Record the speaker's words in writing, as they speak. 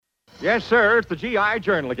Yes, sir, it's the GI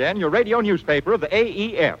Journal again, your radio newspaper of the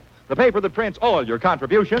AEF, the paper that prints all your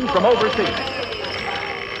contributions from overseas.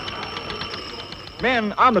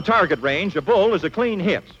 Men, on the target range, a bull is a clean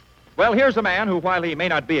hit. Well, here's a man who, while he may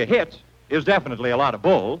not be a hit, is definitely a lot of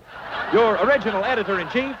bull. Your original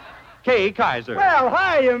editor-in-chief, Kay Kaiser. Well,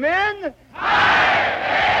 hiya, men.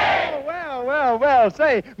 Hiya, well.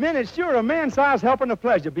 Say, men, it's sure a man-sized help and a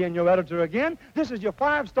pleasure being your editor again. This is your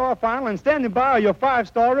 5-star final, and standing by are your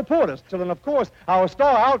 5-star reporters. So then, of course, our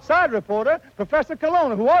star outside reporter, Professor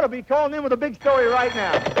Colonna, who ought to be calling in with a big story right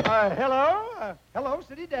now. Hello,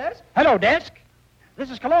 City Desk. Hello, Desk. This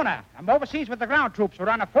is Colonna. I'm overseas with the ground troops. We're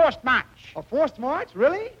on a forced march. A forced march?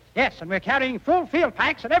 Really? Yes, and we're carrying full field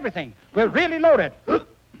packs and everything. We're really loaded.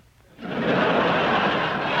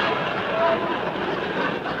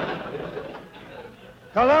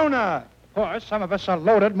 Colonna. Of course, some of us are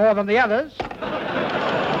loaded more than the others.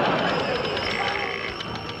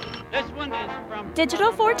 This one is from...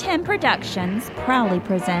 Digital 410 Productions proudly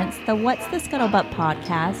presents the What's the Scuttlebutt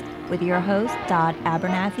podcast with your hosts, Dodd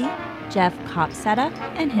Abernathy, Jeff Copsetta,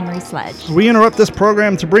 and Henry Sledge. We interrupt this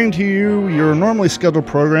program to bring to you your normally scheduled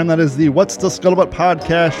program, that is the What's the Scuttlebutt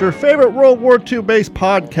podcast, your favorite World War II based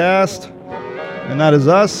podcast. And that is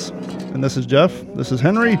us. And this is Jeff. This is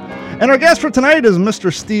Henry. And our guest for tonight is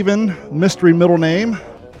Mr. Steven, mystery middle name.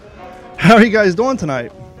 How are you guys doing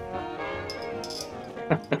tonight?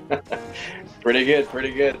 Pretty good.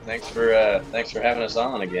 Thanks for having us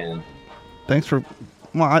on again.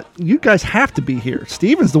 Well, you guys have to be here.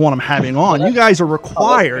 Steven's the one I'm having on. You guys are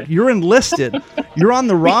required. You're enlisted. You're on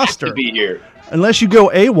the roster. Have to be here. Unless you go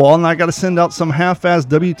AWOL, and I got to send out some half-assed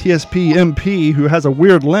WTSP MP who has a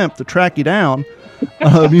weird limp to track you down.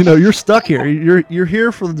 You're stuck here. You're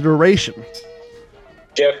here for the duration.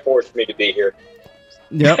 Jeff forced me to be here.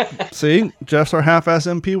 Yep. See, Jeff's our half-ass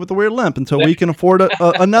MP with a weird limp until we can afford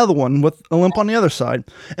another one with a limp on the other side.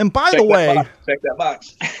 And by the way, check that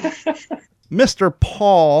box. Mr.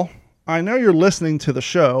 Paul, I know you're listening to the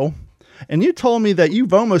show, and you told me that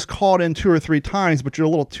you've almost called in 2 or 3 times, but you're a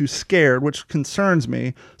little too scared, which concerns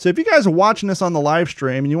me. So if you guys are watching this on the live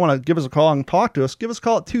stream and you want to give us a call and talk to us, give us a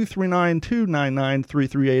call at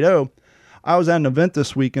 239-299-3380. I was at an event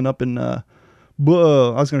this weekend up in, I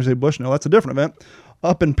was going to say Bushnell. That's a different event.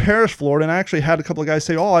 Up in Paris, Florida, and I actually had a couple of guys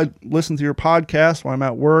say, I listen to your podcast when I'm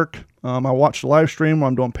at work. I watch the live stream when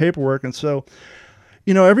I'm doing paperwork. And so,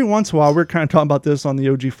 every once in a while, we're kind of talking about this on the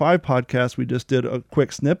OG5 podcast we just did a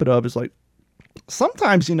quick snippet of. It's like,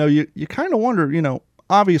 sometimes, you kind of wonder,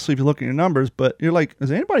 obviously if you look at your numbers, but you're like,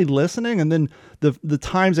 is anybody listening? And then the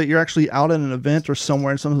times that you're actually out at an event or somewhere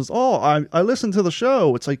and someone says, I listened to the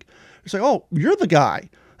show. It's like, oh, you're the guy.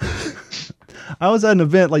 I was at an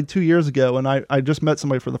event like 2 years ago, and I just met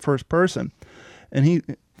somebody for the first person, and he,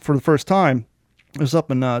 for the first time, was up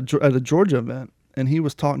in at a Georgia event, and he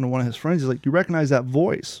was talking to one of his friends. He's like, "You recognize that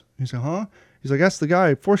voice?" He said, "Huh?" He's like, "That's the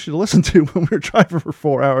guy I forced you to listen to when we were driving for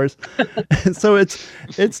 4 hours." And so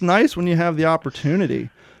it's nice when you have the opportunity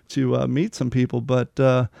to meet some people,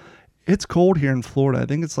 but it's cold here in Florida. I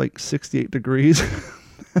think it's like 68 degrees.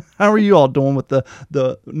 How are you all doing with the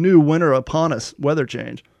new winter upon us weather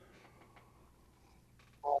change?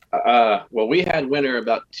 Well, we had winter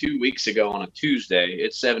about 2 weeks ago on a Tuesday.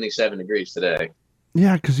 It's 77 degrees today.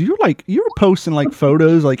 Yeah, because you were posting like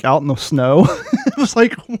photos like out in the snow. It was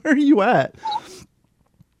like, where are you at?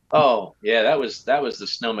 Oh yeah, that was the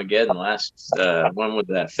Snowmageddon last when was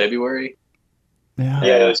that, February? Yeah,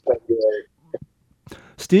 it was February.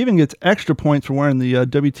 Steven gets extra points for wearing the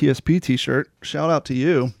WTSP t-shirt. Shout out to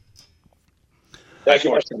you. Thank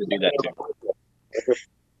you to do that too.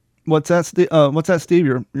 What's that, Steve?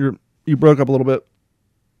 You broke up a little bit.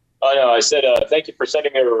 Oh no, I said thank you for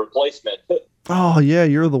sending me a replacement. Oh yeah,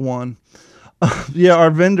 you're the one. Yeah,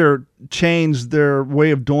 our vendor changed their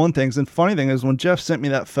way of doing things. And funny thing is, when Jeff sent me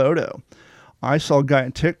that photo, I saw a guy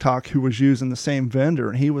on TikTok who was using the same vendor,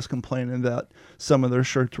 and he was complaining that some of their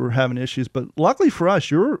shirts were having issues. But luckily for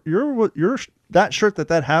us, your that shirt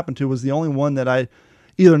that happened to was the only one that I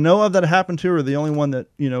either know of that happened to, or the only one that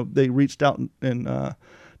they reached out and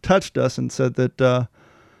touched us and said that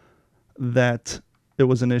that it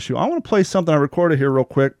was an issue. I want to play something I recorded here real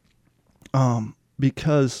quick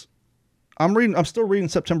because I'm still reading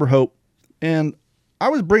September Hope, and I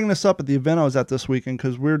was bringing this up at the event I was at this weekend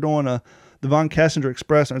because we were doing the Von Kessinger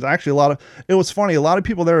Express, and there's actually it was funny, a lot of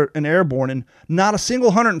people there in Airborne, and not a single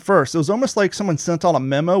 101st. It was almost like someone sent out a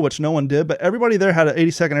memo, which no one did, but everybody there had an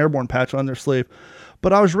 82nd Airborne patch on their sleeve.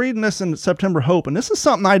 But I was reading this in September Hope, and this is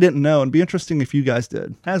something I didn't know, and it'd be interesting if you guys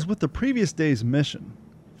did. As with the previous day's mission,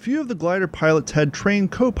 few of the glider pilots had trained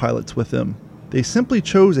co-pilots with them. They simply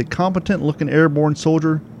chose a competent-looking airborne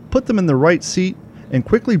soldier put them in the right seat, and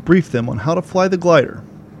quickly briefed them on how to fly the glider.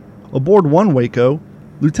 Aboard one Waco,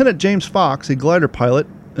 Lieutenant James Fox, a glider pilot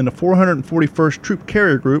in the 441st Troop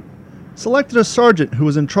Carrier Group, selected a sergeant who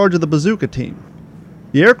was in charge of the bazooka team.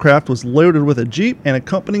 The aircraft was loaded with a jeep and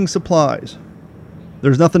accompanying supplies.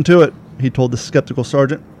 "There's nothing to it," he told the skeptical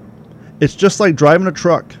sergeant. "It's just like driving a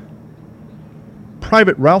truck."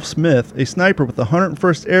 Private Ralph Smith, a sniper with the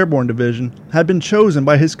 101st Airborne Division, had been chosen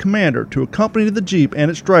by his commander to accompany the jeep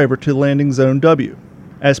and its driver to landing zone W.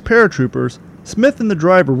 As paratroopers, Smith and the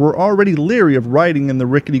driver were already leery of riding in the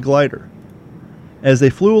rickety glider. As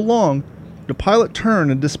they flew along, the pilot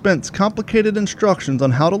turned and dispensed complicated instructions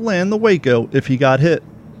on how to land the Waco if he got hit.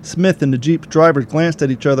 Smith and the jeep's driver glanced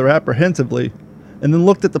at each other apprehensively and then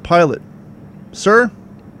looked at the pilot. "Sir,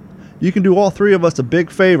 you can do all three of us a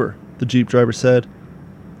big favor," the jeep driver said.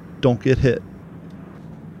 "Don't get hit."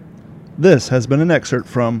 This has been an excerpt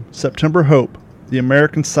from September Hope, The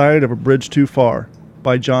American Side of a Bridge Too Far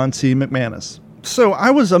by John C. McManus. So I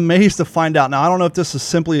was amazed to find out. Now, I don't know if this is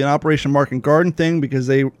simply an Operation Market Garden thing because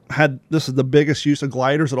this is the biggest use of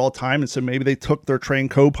gliders at all time, and so maybe they took their trained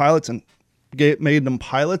co-pilots and made them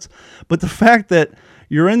pilots. But the fact that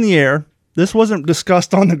you're in the air, this wasn't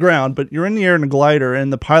discussed on the ground, but you're in the air in a glider,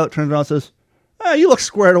 and the pilot turns around and says, "You look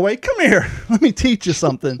squared away. Come here. Let me teach you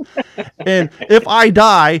something. And if I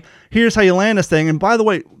die, here's how you land this thing." And by the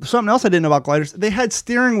way, something else I didn't know about gliders, they had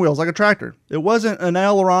steering wheels like a tractor. It wasn't an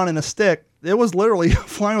aileron and a stick. It was literally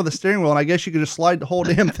flying with a steering wheel, and I guess you could just slide the whole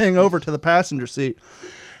damn thing over to the passenger seat.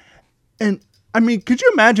 And, I mean, could you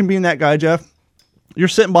imagine being that guy, Jeff? You're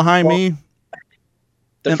sitting behind me.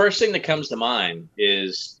 The first thing that comes to mind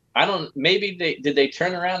is, did they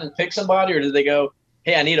turn around and pick somebody, or did they go,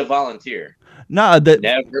 "Hey, I need a volunteer"? No,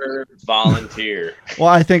 never volunteer. Well,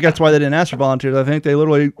 I think that's why they didn't ask for volunteers. I think they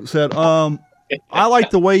literally said, "I like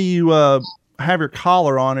the way you have your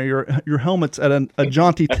collar on, or your helmet's at a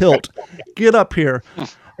jaunty tilt. Get up here."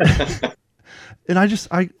 And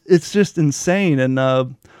it's just insane.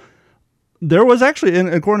 And there was actually, and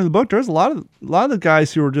according to the book, there's a lot of the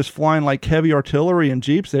guys who were just flying like heavy artillery and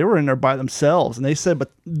jeeps. They were in there by themselves, and they said,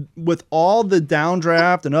 but with all the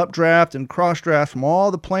downdraft and updraft and crossdraft from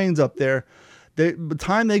all the planes up there, by the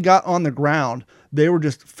time they got on the ground, they were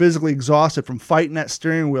just physically exhausted from fighting that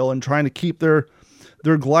steering wheel and trying to keep their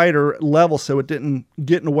glider level so it didn't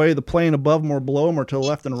get in the way of the plane above them or below them or to the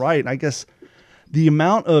left and right. And I guess the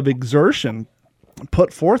amount of exertion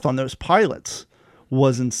put forth on those pilots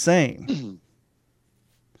was insane.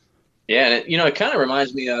 Yeah, and it kind of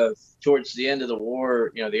reminds me of towards the end of the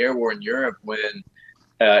war, the air war in Europe, when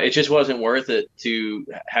it just wasn't worth it to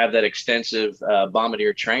have that extensive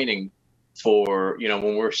bombardier training for,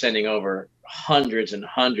 when we're sending over hundreds and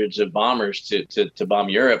hundreds of bombers to bomb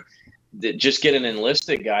Europe. Just get an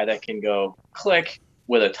enlisted guy that can go click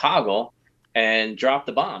with a toggle and drop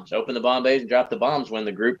the bombs, open the bomb bays and drop the bombs when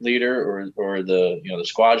the group leader or the the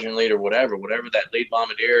squadron leader, whatever that lead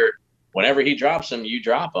bombardier, whenever he drops them, you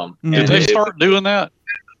drop them. Did they start doing that?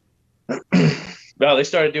 Well, they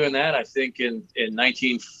started doing that, I think, in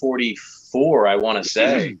 1944, I want to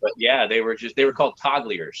say. But yeah, they were called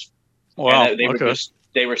toggliers. Wow. And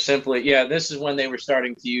they were simply, this is when they were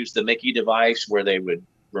starting to use the Mickey device, where they would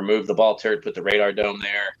remove the ball turret, put the radar dome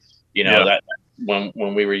there. That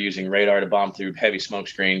when we were using radar to bomb through heavy smoke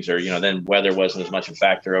screens, or then weather wasn't as much a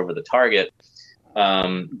factor over the target.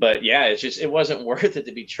 But yeah, it wasn't worth it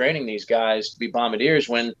to be training these guys to be bombardiers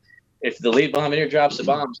when, if the lead bombardier drops the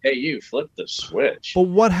bombs, hey, you flip the switch. But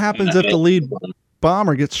what happens if the lead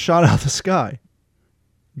bomber gets shot out of the sky?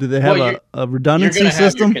 Do they have a redundancy system? You're going to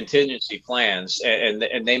have your contingency plans,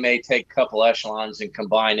 and they may take a couple echelons and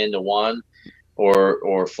combine into one,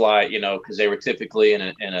 or fly, because they were typically in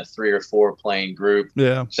a 3 or 4 plane group.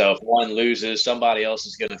 Yeah. So if one loses, somebody else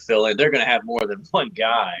is going to fill in. They're going to have more than one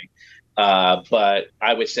guy. But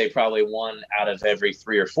I would say probably 1 out of every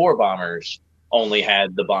 3 or 4 bombers only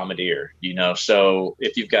had the bombardier, So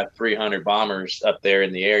if you've got 300 bombers up there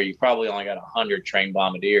in the air, you probably only got 100 trained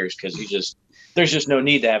bombardiers, because there's just no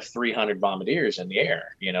need to have 300 bombardiers in the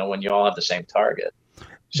air, when you all have the same target.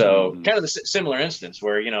 So kind of the similar instance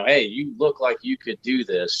where, hey, you look like you could do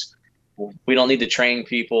this. We don't need to train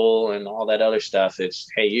people and all that other stuff. It's,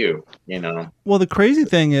 hey, you know. Well, the crazy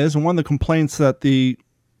thing is, and one of the complaints that the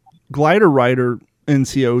glider rider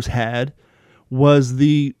NCOs had was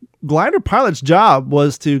the glider pilot's job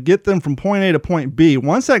was to get them from point A to point B.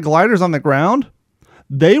 Once that glider's on the ground,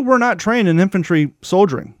 they were not trained in infantry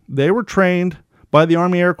soldiering. They were trained by the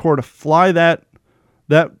Army Air Corps to fly that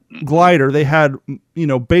glider. They had,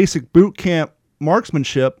 basic boot camp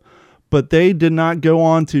marksmanship, but they did not go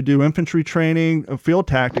on to do infantry training, field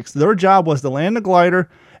tactics. Their job was to land the glider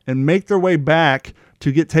and make their way back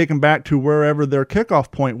to get taken back to wherever their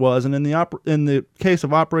kickoff point was. And in the case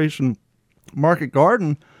of Operation Market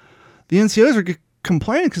Garden, the NCOs are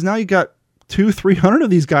complaining because now you got 200-300 of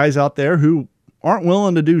these guys out there who aren't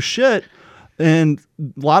willing to do shit. And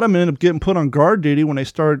a lot of them end up getting put on guard duty when they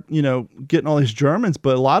start, getting all these Germans.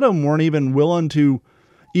 But a lot of them weren't even willing to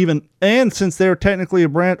and since they're technically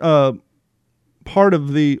a part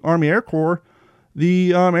of the Army Air Corps,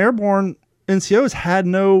 the airborne NCOs had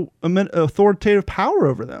no authoritative power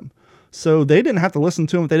over them. So they didn't have to listen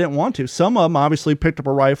to them if they didn't want to. Some of them obviously picked up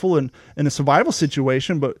a rifle in a survival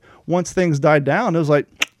situation, but once things died down, it was like,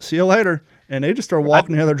 see you later. And they just started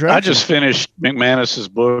walking the other direction. I just finished McManus's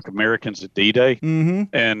book, Americans at D-Day,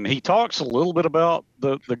 and he talks a little bit about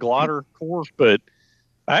the glider corps, but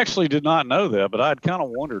I actually did not know that, but I'd kind of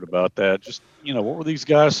wondered about that. Just, what were these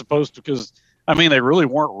guys supposed to, because, they really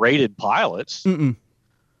weren't rated pilots.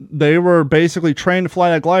 They were basically trained to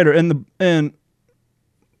fly that glider. And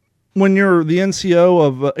when you're the NCO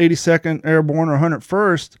of 82nd Airborne or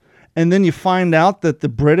 101st, and then you find out that the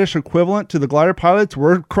British equivalent to the glider pilots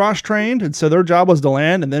were cross-trained, and so their job was to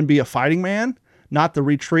land and then be a fighting man, not to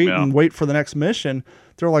retreat and wait for the next mission.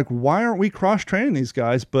 They're like, why aren't we cross-training these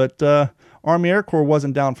guys? But Army Air Corps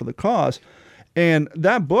wasn't down for the cause. And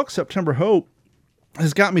that book, September Hope,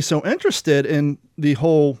 has got me so interested in the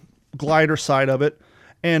whole glider side of it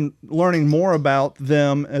and learning more about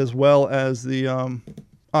them as well as the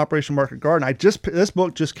Operation Market Garden. This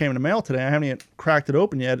book just came in the mail today. I haven't even cracked it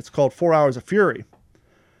open yet. It's called 4 Hours of Fury.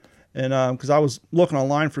 And because I was looking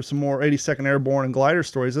online for some more 82nd Airborne and glider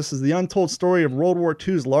stories, this is the untold story of World War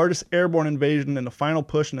II's largest airborne invasion and the final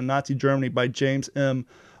push into Nazi Germany by James M.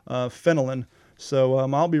 Fenelon. So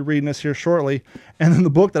I'll be reading this here shortly. And then the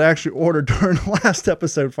book that I actually ordered during the last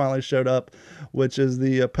episode finally showed up, which is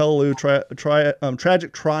the Peleliu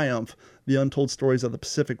Tragic Triumph, The Untold Stories of the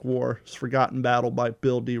Pacific War's Forgotten Battle by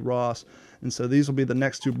Bill D. Ross. And so these will be the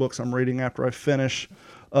next two books I'm reading after I finish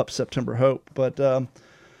up September Hope. But I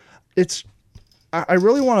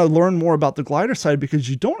really want to learn more about the glider side because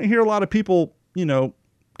you don't hear a lot of people,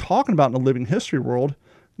 talking about in the living history world.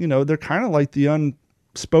 They're kind of like the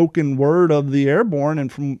unspoken word of the airborne.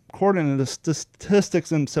 And from according to the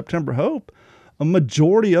statistics in September Hope, a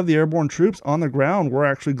majority of the airborne troops on the ground were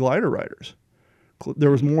actually glider riders. There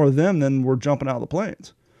was more of them than were jumping out of the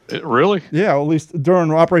planes. Really? Yeah, at least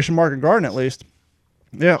during Operation Market Garden, at least.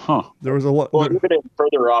 Yeah. Huh. There was a lot. Well, even in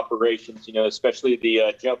further operations, especially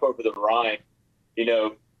the jump over the Rhine,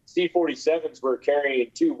 C-47s were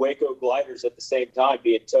carrying two Waco gliders at the same time,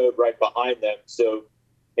 being towed right behind them. So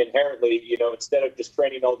inherently, instead of just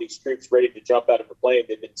training all these troops ready to jump out of a plane,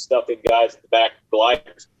 they've been stuffing guys in the back of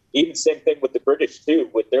gliders. Even same thing with the British, too,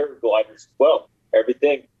 with their gliders as well.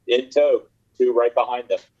 Everything in tow, two right behind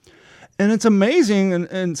them. And it's amazing,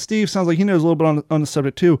 and Steve sounds like he knows a little bit on the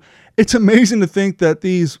subject, too. It's amazing to think that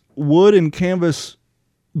these wood and canvas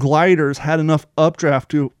gliders had enough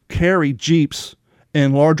updraft to carry jeeps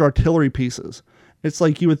and large artillery pieces. It's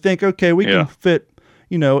like you would think, okay, we can fit,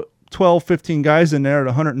 12, 15 guys in there at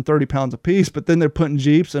 130 pounds apiece, but then they're putting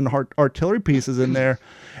jeeps and artillery pieces in there.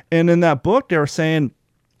 And in that book, they were saying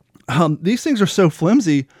these things are so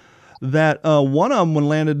flimsy that one of them, when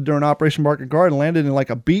landed during Operation Market Garden, landed in like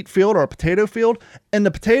a beet field or a potato field, and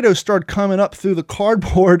the potatoes started coming up through the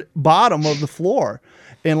cardboard bottom of the floor.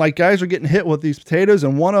 And like guys were getting hit with these potatoes,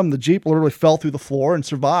 and one of them, the Jeep, literally fell through the floor and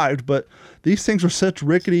survived. But these things were such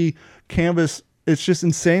rickety canvas. It's just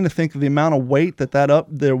insane to think of the amount of weight that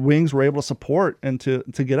their wings were able to support and to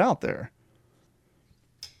get out there.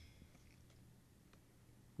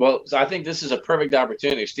 Well, so I think this is a perfect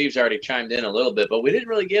opportunity. Steve's already chimed in a little bit, but we didn't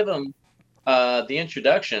really give him the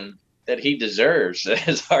introduction that he deserves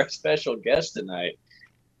as our special guest tonight.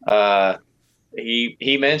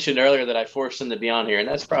 He mentioned earlier that I forced him to be on here, and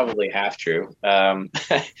that's probably half true.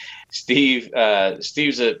 Steve's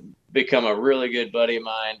become a really good buddy of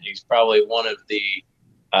mine. He's probably one of the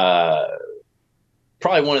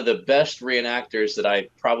best reenactors that I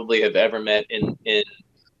probably have ever met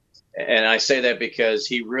and I say that because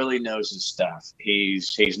he really knows his stuff.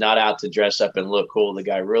 He's not out to dress up and look cool. The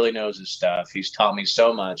guy really knows his stuff. He's taught me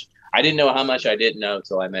so much. I didn't know how much I didn't know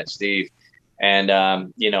until I met Steve. And, I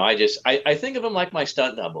think of him like my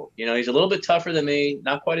stunt double. He's a little bit tougher than me,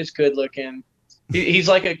 not quite as good looking. He's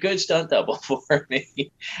like a good stunt double for me.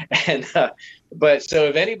 And, but so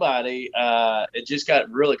if anybody just got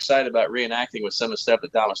real excited about reenacting with some of the stuff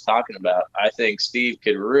that Don was talking about, I think Steve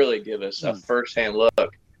could really give us a firsthand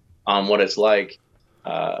look on what it's like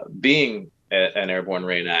being an airborne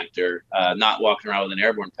reenactor, not walking around with an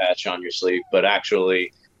airborne patch on your sleeve, but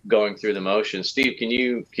actually going through the motions. Steve, can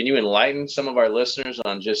you enlighten some of our listeners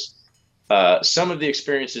on just some of the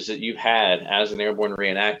experiences that you've had as an airborne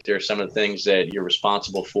reenactor, some of the things that you're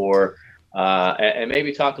responsible for, and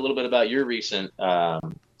maybe talk a little bit about your recent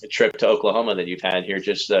trip to Oklahoma that you've had here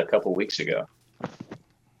just a couple weeks ago?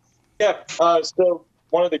 Yeah, so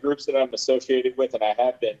one of the groups that I'm associated with, and I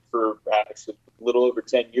have been for actually a little over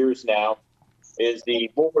 10 years now, is the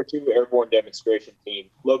World War II Airborne Demonstration Team,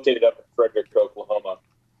 located up in Frederick, Oklahoma.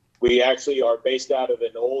 We actually are based out of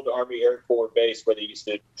an old Army Air Corps base where they used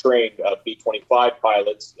to train B-25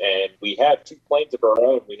 pilots, and we have 2 planes of our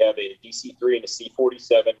own. We have a DC-3 and a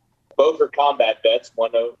C-47. Both are combat vets.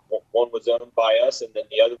 One was owned by us, and then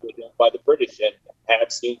the other was owned by the British, and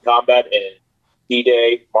have seen combat in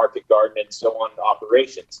D-Day, Market Garden, and so on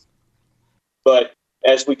operations. But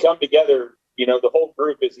as we come together, the whole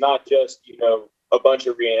group is not just, a bunch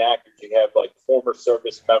of reenactors. You have like former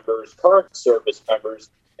service members, current service members,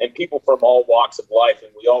 and people from all walks of life.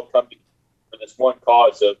 And we all come together for this one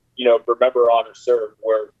cause of, remember, honor, serve,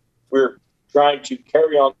 where we're trying to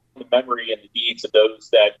carry on the memory and the deeds of those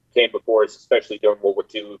that came before us, especially during World War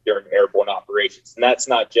II, during airborne operations. And that's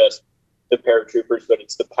not just the paratroopers, but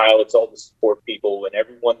it's the pilots, all the support people, and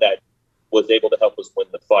everyone that was able to help us win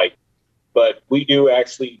the fight. But we do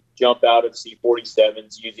actually jump out of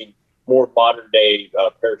C-47s using more modern day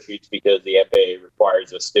parachutes because the FAA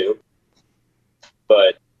requires us to.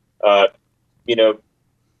 But, a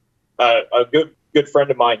good friend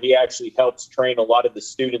of mine, he actually helps train a lot of the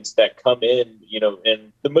students that come in,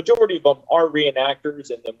 and the majority of them are reenactors.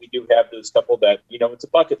 And then we do have those couple that, it's a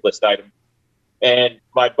bucket list item. And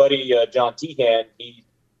my buddy, John Tehan, he's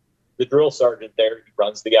the drill sergeant there. He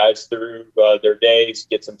runs the guys through their days,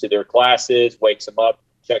 gets them to their classes, wakes them up,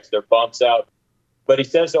 checks their bumps out. But he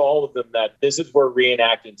says to all of them that this is where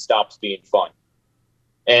reenacting stops being fun.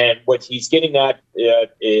 And what he's getting at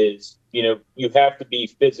is, you have to be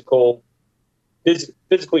physically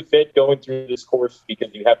fit going through this course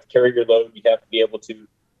because you have to carry your load. You have to be able to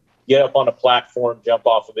get up on a platform, jump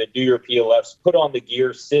off of it, do your PLFs, put on the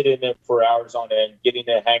gear, sit in it for hours on end, getting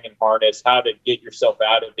a hanging harness, how to get yourself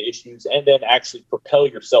out of the issues, and then actually propel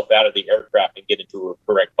yourself out of the aircraft and get into a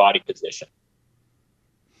correct body position.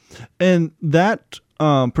 And that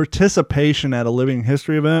participation at a living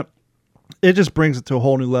history event, it just brings it to a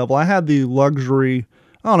whole new level. I had the luxury,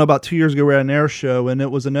 about 2 years ago, we had an air show, and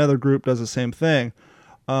it was another group does the same thing.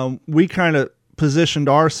 We kind of positioned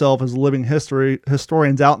ourselves as living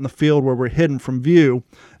historians out in the field where we're hidden from view,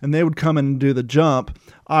 and they would come in and do the jump.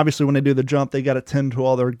 Obviously, when they do the jump, they got to tend to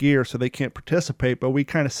all their gear, so they can't participate, but we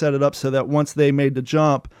kind of set it up so that once they made the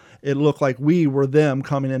jump, it looked like we were them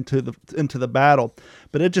coming into the battle.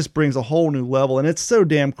 But it just brings a whole new level, and it's so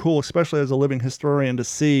damn cool, especially as a living historian, to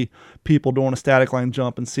see people doing a static line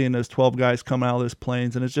jump and seeing those 12 guys come out of those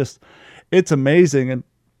planes, and it's amazing. And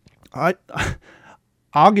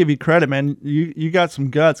I'll give you credit, man. You got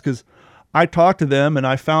some guts, because I talked to them and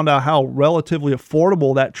I found out how relatively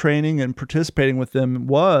affordable that training and participating with them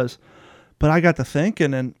was. But I got to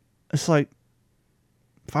thinking, and it's like,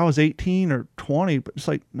 if I was 18 or 20, but it's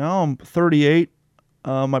like, no, I'm 38.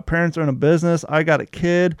 My parents are in a business. I got a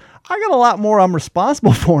kid. I got a lot more I'm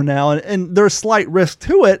responsible for now. And there's slight risk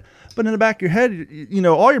to it. But in the back of your head,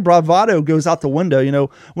 all your bravado goes out the window.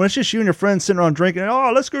 When it's just you and your friends sitting around drinking,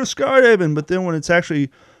 let's go skydiving. But then when it's actually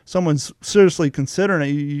someone's seriously considering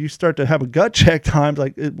it, you start to have a gut check times,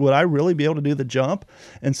 like, would I really be able to do the jump?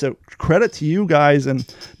 And so credit to you guys,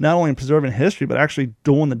 and not only in preserving history, but actually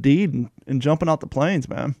doing the deed and jumping out the planes,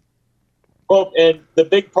 man. Well, and the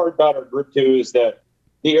big part about our group, too, is that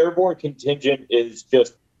the airborne contingent is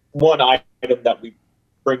just one item that we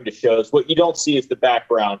bring to shows. What you don't see is the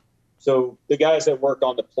background. So the guys that work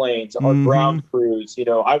on the planes are ground crews.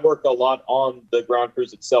 I work a lot on the ground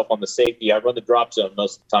crews itself, on the safety. I run the drop zone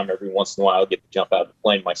most of the time. Every once in a while, I'll get to jump out of the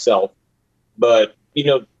plane myself. But,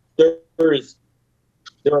 there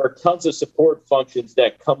are tons of support functions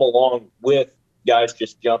that come along with guys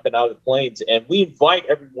just jumping out of the planes. And we invite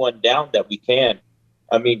everyone down that we can.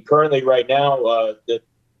 I mean, currently right now,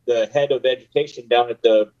 the head of education down at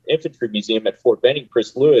the Infantry Museum at Fort Benning,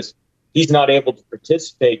 Chris Lewis, he's not able to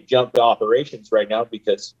participate jump operations right now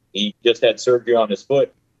because he just had surgery on his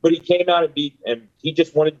foot. But he came out and he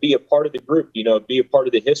just wanted to be a part of the group, be a part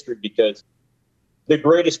of the history, because the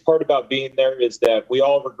greatest part about being there is that we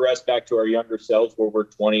all regress back to our younger selves where we're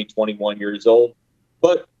 20, 21 years old.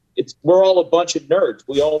 But we're all a bunch of nerds.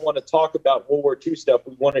 We all want to talk about World War II stuff.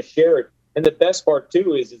 We want to share it. And the best part,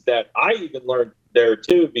 too, is that I even learned there,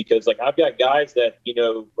 too, because, I've got guys that,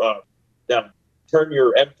 that turn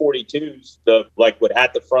your M42s, what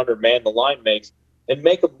At the Front or Man the Line makes, and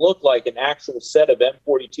make them look like an actual set of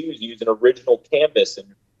M42s using original canvas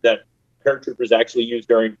and that paratroopers actually used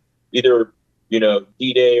during either,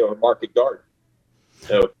 D-Day or Market Garden.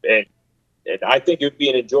 So, and I think it would be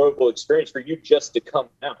an enjoyable experience for you just to come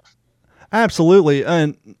out. Absolutely.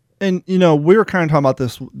 And we were kind of talking about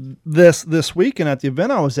this weekend at the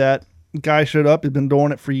event I was at. Guy showed up. He's been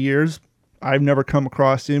doing it for years. I've never come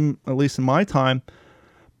across him, at least in my time.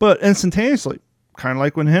 But instantaneously, kind of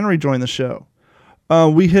like when Henry joined the show,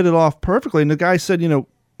 we hit it off perfectly. And the guy said,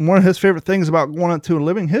 one of his favorite things about going out to a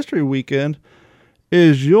Living History weekend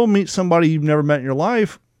is you'll meet somebody you've never met in your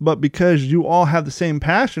life, but because you all have the same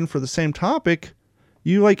passion for the same topic,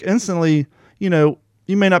 you like instantly, you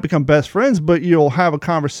may not become best friends, but you'll have a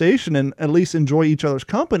conversation and at least enjoy each other's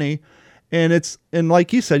company. And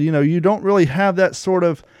like you said, you don't really have that sort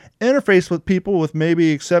of interface with people, with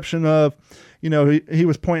maybe exception of, he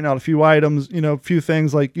was pointing out a few items, a few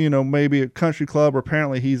things like, maybe a country club, or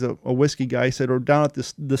apparently he's a whiskey guy, he said, or down at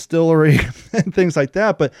this distillery and things like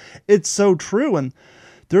that. But it's so true. And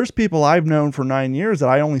there's people I've known for 9 years that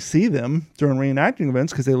I only see them during reenacting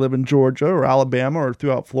events because they live in Georgia or Alabama or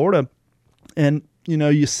throughout Florida. And,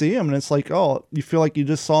 you see them and it's like, oh, you feel like you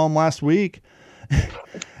just saw them last week.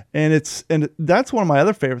 And that's one of my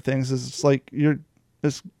other favorite things is it's like you're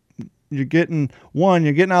getting out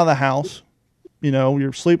of the house,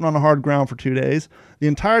 you're sleeping on the hard ground for 2 days. The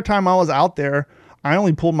entire time I was out there, I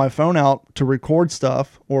only pulled my phone out to record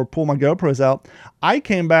stuff or pull my GoPros out. I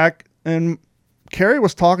came back and Carrie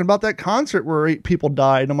was talking about that concert where 8 people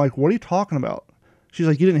died. And I'm like, what are you talking about? She's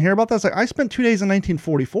like, you didn't hear about that? I was like, I spent 2 days in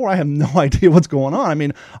 1944. I have no idea what's going on. I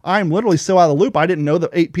mean, I'm literally so out of the loop. I didn't know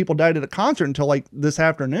that 8 people died at a concert until like this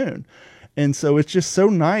afternoon. And so it's just so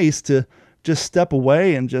nice to just step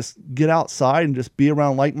away and just get outside and just be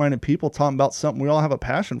around like-minded people talking about something we all have a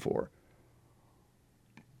passion for.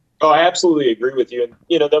 Oh, I absolutely agree with you.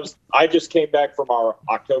 And, I just came back from our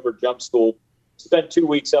October jump school, spent 2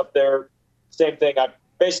 weeks up there. Same thing. I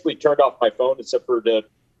basically turned off my phone except for to,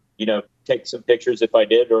 take some pictures if I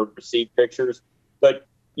did or receive pictures. But,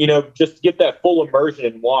 just get that full immersion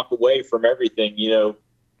and walk away from everything.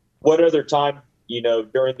 What other time,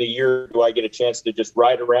 during the year do I get a chance to just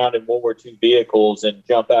ride around in World War II vehicles and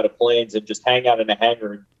jump out of planes and just hang out in a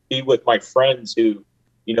hangar and be with my friends who,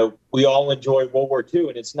 we all enjoy World War II.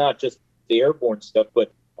 And it's not just the airborne stuff,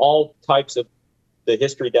 but all types of the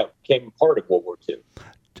history that became part of World War II.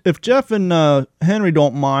 If Jeff and Henry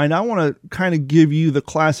don't mind, I want to kind of give you the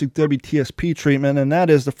classic WTSP treatment, and that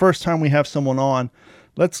is the first time we have someone on.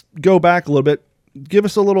 Let's go back a little bit. Give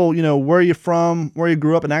us a little, where you're from, where you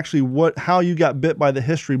grew up, and actually how you got bit by the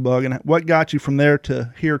history bug, and what got you from there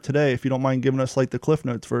to here today, if you don't mind giving us like the Cliff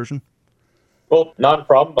Notes version. Well, not a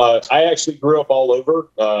problem. I actually grew up all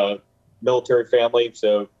over, military family,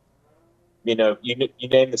 so, you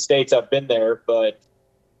name the states, I've been there, but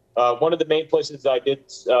one of the main places I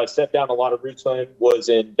did set down a lot of roots in was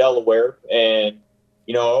in Delaware. And,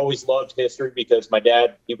 I always loved history because my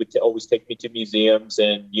dad, he would always take me to museums.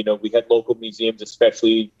 And, we had local museums,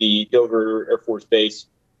 especially the Dover Air Force Base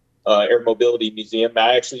Air Mobility Museum.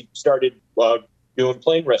 I actually started doing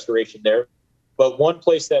plane restoration there. But one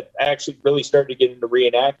place that actually really started to get into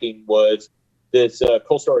reenacting was this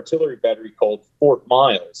coastal artillery battery called Fort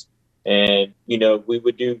Miles. And, we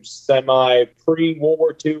would do pre-World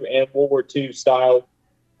War II and World War II style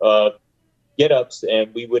get-ups,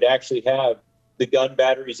 and we would actually have the gun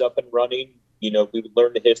batteries up and running. We would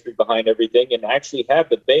learn the history behind everything and actually have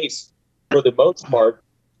the base, for the most part,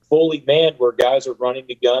 fully manned, where guys are running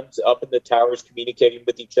the guns up in the towers, communicating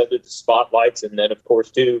with each other, the spotlights. And then, of course,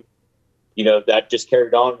 too, that just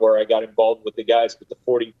carried on where I got involved with the guys with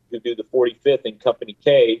who do the 45th in Company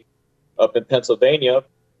K up in Pennsylvania.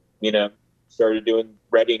 Started doing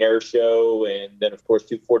Reading Air Show, and then, of course,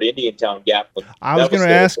 to Fort Indiantown Gap. I was going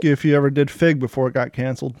to ask you if you ever did FIG before it got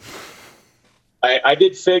canceled. I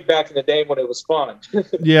did FIG back in the day when it was fun.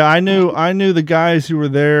 Yeah, I knew the guys who were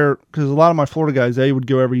there, because a lot of my Florida guys, they would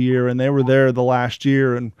go every year, and they were there the last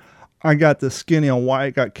year, and I got the skinny on why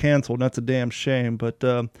it got canceled. And that's a damn shame, but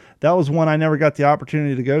that was one I never got the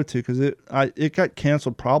opportunity to go to, because it got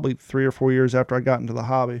canceled probably 3 or 4 years after I got into the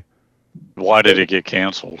hobby. Why did it get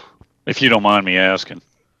canceled, if you don't mind me asking?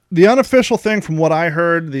 The unofficial thing from what I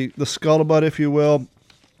heard, the scuttlebutt, if you will,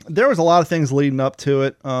 there was a lot of things leading up to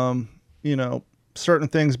it. Certain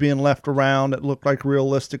things being left around that looked like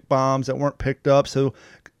realistic bombs that weren't picked up. So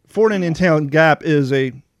Fort Indiantown Gap is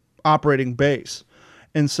a operating base.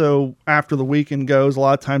 And so after the weekend goes, a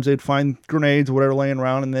lot of times they'd find grenades or whatever laying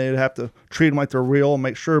around, and they'd have to treat them like they're real and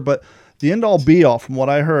make sure. But the end all be all from what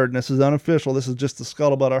I heard, and this is unofficial, this is just the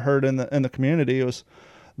scuttlebutt I heard in the community, it was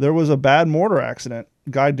there was a bad mortar accident.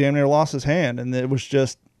 Guy damn near lost his hand, and it was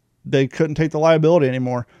just, they couldn't take the liability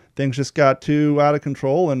anymore. Things just got too out of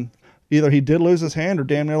control, and either he did lose his hand or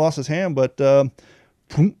damn near lost his hand, but damn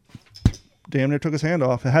near took his hand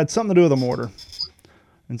off. It had something to do with the mortar.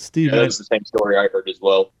 And Steve, that's the same story I heard as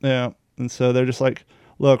well. Yeah, and so they're just like,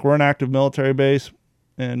 look, we're an active military base,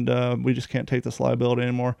 and we just can't take this liability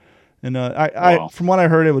anymore. And I from what I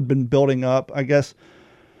heard, it had been building up. I guess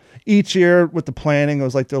each year with the planning, it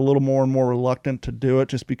was like they're a little more and more reluctant to do it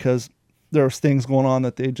just because there was things going on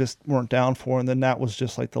that they just weren't down for. And then that was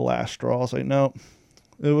just like the last straw. I was like, no,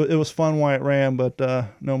 it was fun while it ran, but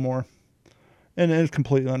no more. And it's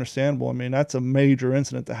completely understandable. I mean, that's a major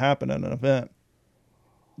incident to happen at an event.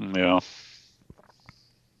 Yeah.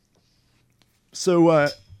 So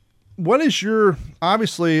what is your,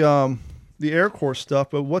 obviously the Air Corps stuff,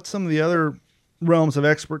 but what's some of the other realms of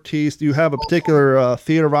expertise? Do you have a particular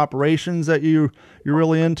theater of operations that you're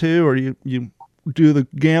really into, or you do the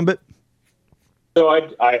gambit? So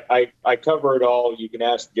I cover it all. You can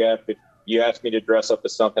ask Jeff. If you ask me to dress up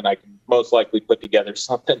as something, I can most likely put together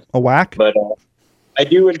something. A whack? But I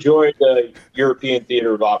do enjoy the European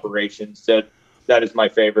theater of operations. That is my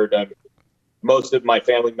favorite. Most of my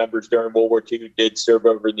family members during World War II did serve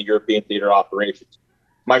over in the European theater of operations.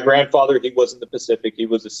 My grandfather, he was in the Pacific. He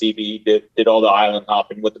was a Seabee. He did all the island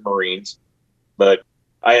hopping with the Marines. But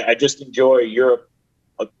I just enjoy Europe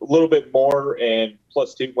a little bit more. And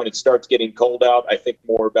plus, too, when it starts getting cold out, I think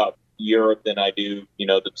more about Europe than I do,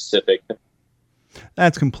 the Pacific.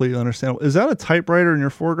 That's completely understandable. Is that a typewriter in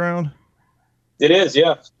your foreground? It is,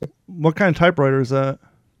 yeah. What kind of typewriter is that?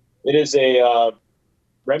 It is a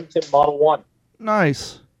Remington Model 1.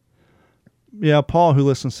 Nice. Yeah, Paul, who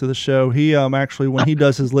listens to the show, he actually, when he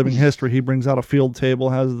does his living history, he brings out a field table,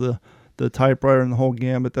 has the typewriter and the whole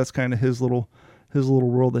gambit. That's kind of his little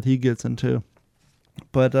world that he gets into.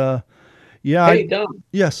 But yeah. Hey, Dom.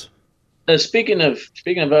 Yes. Speaking of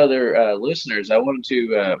other listeners, I wanted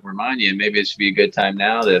to remind you, and maybe this would be a good time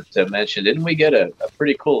now to mention, didn't we get a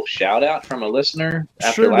pretty cool shout out from a listener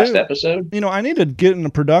after last episode? I need to get into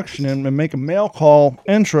production and make a mail call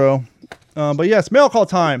intro. But yes, mail call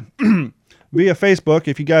time via Facebook.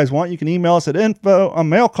 If you guys want, you can email us at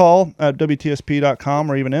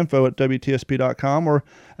mailcall@WTSP.com or even info@WTSP.com. Or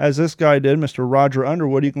as this guy did, Mr. Roger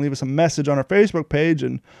Underwood, you can leave us a message on our Facebook page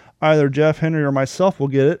and either Jeff, Henry, or myself will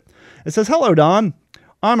get it. It says, "Hello, Don.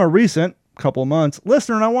 I'm a recent, couple of months,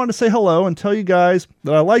 listener, and I wanted to say hello and tell you guys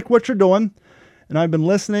that I like what you're doing, and I've been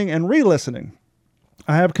listening and re-listening.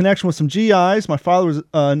 I have a connection with some GIs. My father was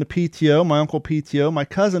in the PTO, my uncle PTO, my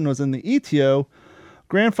cousin was in the ETO,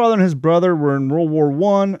 grandfather and his brother were in World War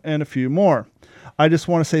I, and a few more. I just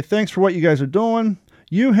want to say thanks for what you guys are doing.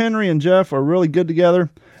 You, Henry, and Jeff are really good together,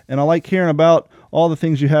 and I like hearing about all the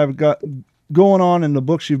things you have got going on in the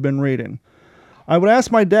books you've been reading. I would ask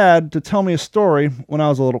my dad to tell me a story when I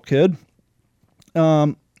was a little kid.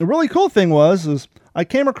 The really cool thing was I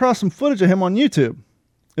came across some footage of him on YouTube.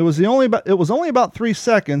 It was only about 3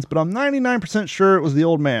 seconds, but I'm 99% sure it was the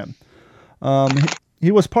old man.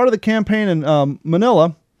 He was part of the campaign in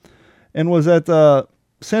Manila and was at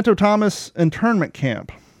Santo Tomas internment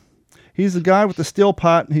camp. He's the guy with the steel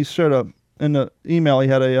pot, and he showed in the email, he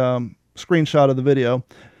had a screenshot of the video.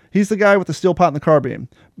 He's the guy with the steel pot and the carbine,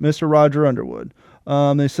 Mr. Roger Underwood.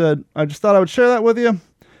 They said, I just thought I would share that with you.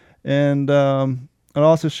 And I'd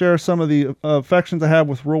also share some of the affections I have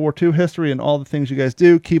with World War II history and all the things you guys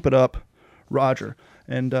do. Keep it up, Roger.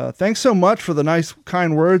 And thanks so much for the nice,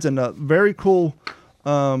 kind words and a very cool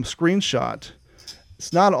screenshot.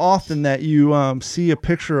 It's not often that you see a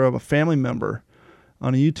picture of a family member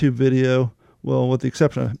on a YouTube video, well, with the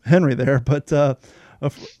exception of Henry there, but a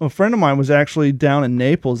friend of mine was actually down in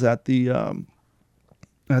Naples at the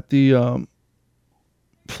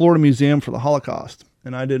Florida Museum for the Holocaust,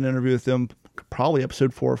 and I did an interview with them, probably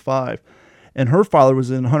episode 4 or 5, and her father was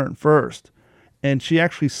in 101st, and she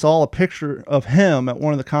actually saw a picture of him at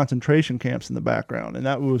one of the concentration camps in the background, and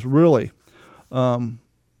that was really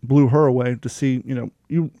blew her away to see.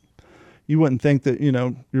 You wouldn't think that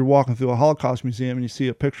you're walking through a Holocaust museum and you see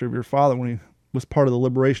a picture of your father when he was part of the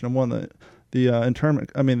liberation of one of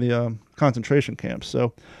the concentration camps.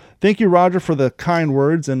 So thank you, Roger, for the kind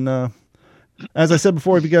words. And as I said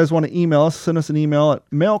before, if you guys want to email us, send us an email at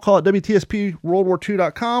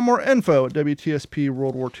mailcall@WTSPWorldWar2.com or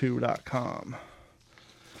info@WTSPWorldWar2.com.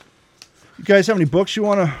 You guys have any books you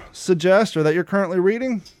want to suggest or that you're currently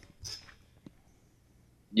reading?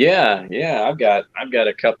 Yeah, I've got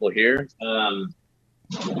a couple here.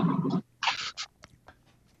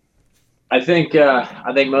 I think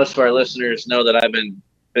most of our listeners know that I've been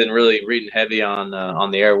been really reading heavy on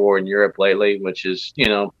the air war in Europe lately, which is,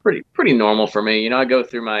 pretty normal for me. I go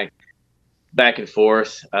through my back and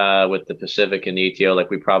forth with the Pacific and the ETO like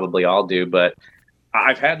we probably all do, but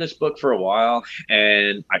I've had this book for a while,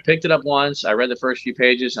 and I picked it up once. I read the first few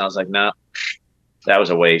pages, and I was like, no, that was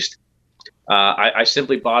a waste. I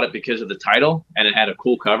simply bought it because of the title, and it had a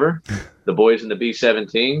cool cover, The Boys in the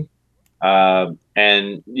B-17.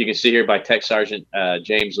 And you can see here by Tech Sergeant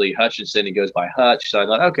James Lee Hutchinson. He goes by Hutch. So I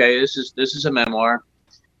thought, okay, this is a memoir.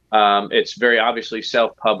 It's very obviously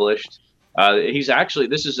self-published.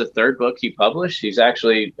 This is the third book he published. He's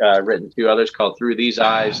actually written 2 others called Through These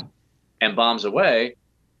Eyes and Bombs Away,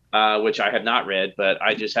 which I have not read, but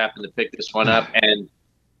I just happened to pick this one up. And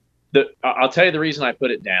I'll tell you the reason I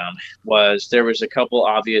put it down was there was a couple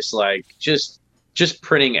obvious, like just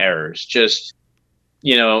printing errors, just,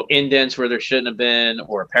 indents where there shouldn't have been,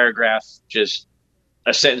 or a paragraph, just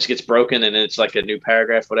a sentence gets broken and it's like a new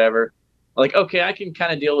paragraph, whatever. Like, okay, I can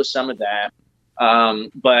kind of deal with some of that.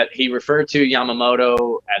 But he referred to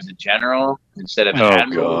Yamamoto as a general instead of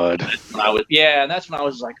admiral. God. And that's when I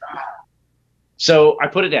was like, So I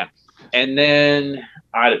put it down. And then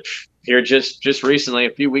just recently,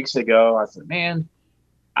 a few weeks ago, I said, man,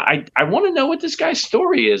 I want to know what this guy's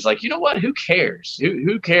story is. Like, you know what? Who cares?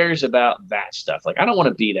 Who cares about that stuff? Like, I don't want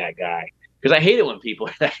to be that guy, because I hate it when people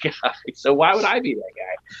are that guy. So why would I be that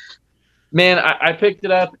guy? Man, I picked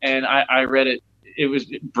it up and I read it. It was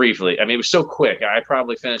briefly. I mean, it was so quick. I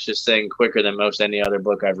probably finished this thing quicker than most any other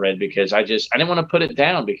book I've read, because I didn't want to put it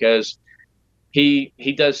down, because he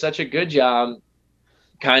does such a good job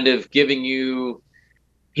kind of giving you,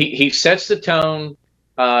 he sets the tone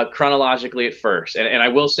chronologically at first. And I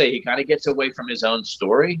will say he kind of gets away from his own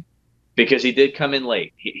story, because he did come in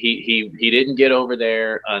late. He didn't get over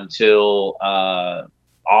there until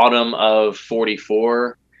autumn of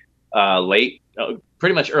 44, late,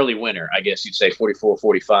 pretty much early winter, I guess you'd say, 44,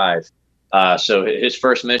 45. So his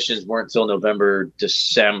first missions weren't until November,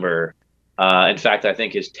 December. In fact, I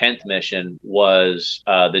think his 10th mission was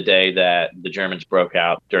the day that the Germans broke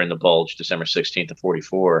out during the Bulge, December 16th of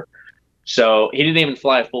 44. So he didn't even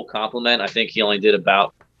fly a full complement. I think he only did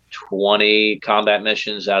about 20 combat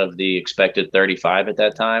missions out of the expected 35 at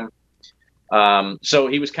that time. So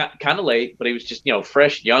he was kind of late, but he was just,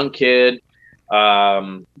 fresh, young kid.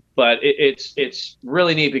 But it's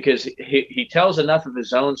really neat, because he tells enough of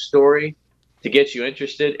his own story to get you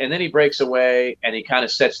interested, and then he breaks away and he kind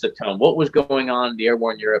of sets the tone. What was going on in the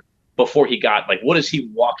airborne Europe before he got, like, what is he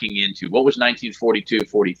walking into? What was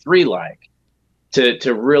 1942-43 like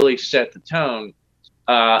to really set the tone?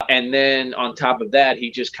 And then on top of that,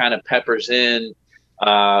 he just kind of peppers in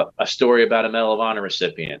a story about a Medal of Honor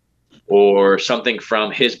recipient, or something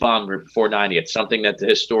from his bomb group 490th, something that the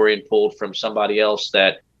historian pulled from somebody else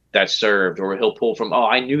that served, or he'll pull from,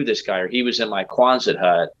 I knew this guy, or he was in my Quonset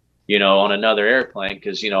hut, on another airplane,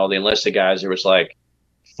 because, the enlisted guys, there was like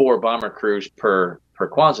 4 bomber crews per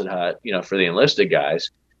Quonset hut, for the enlisted guys.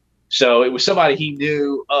 So it was somebody he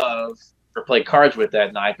knew of or played cards with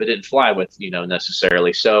that night, but didn't fly with,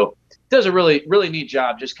 necessarily. So it does a really, really neat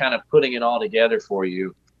job just kind of putting it all together for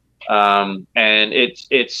you. And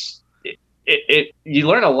you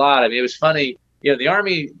learn a lot. I mean, it was funny, the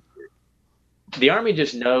Army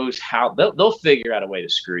just knows how they'll figure out a way to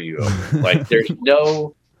screw you over. Like, there's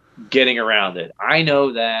no getting around it. I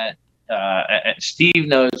know that. Steve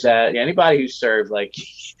knows that. Anybody who served, like,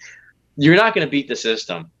 you're not going to beat the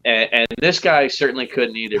system. And this guy certainly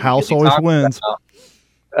couldn't either. House always wins.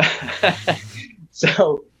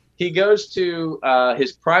 So he goes to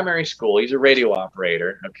his primary school. He's a radio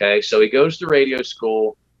operator. Okay. So he goes to radio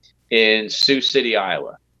school in Sioux City,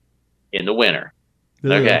 Iowa in the winter.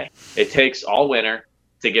 Yeah. Okay. It takes all winter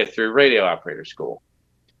to get through radio operator school.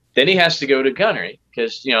 Then he has to go to gunnery,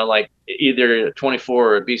 because, like either a 24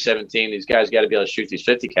 or a B-17, these guys got to be able to shoot these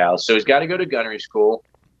 50 cals. So he's got to go to gunnery school.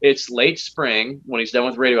 It's late spring when he's done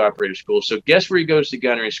with radio operator school. So guess where he goes to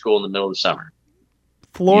gunnery school in the middle of the summer?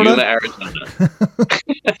 Florida? Yuma, Arizona.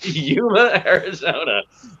 Yuma, Arizona.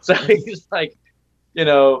 So he's like,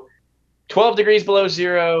 12 degrees below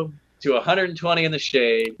zero to 120 in the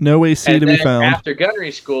shade. No AC to be found. After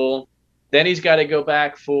gunnery school, then he's got to go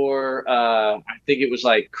back for, I think it was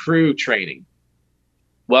like crew training.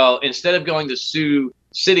 Well, instead of going to Sioux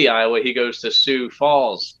City, Iowa, he goes to Sioux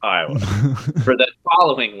Falls, Iowa for the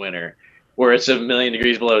following winter, where it's 1,000,000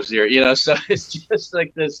 degrees below zero. So it's just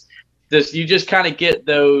like this you just kind of get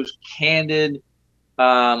those candid,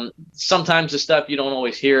 sometimes the stuff you don't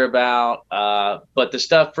always hear about, but the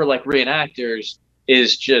stuff for like reenactors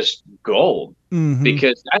is just gold, Mhm.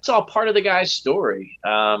 because that's all part of the guy's story.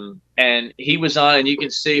 And he was on, and you can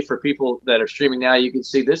see, for people that are streaming now, you can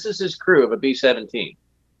see this is his crew of a B-17.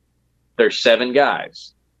 There's 7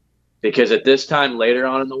 guys, because at this time later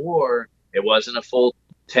on in the war, it wasn't a full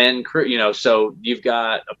 10 crew, so you've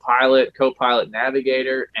got a pilot, co-pilot,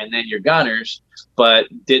 navigator, and then your gunners, but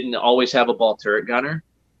didn't always have a ball turret gunner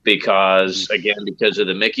because of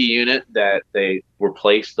the Mickey unit that they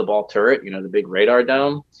replaced the ball turret, the big radar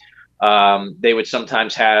dome. They would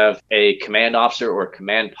sometimes have a command officer or a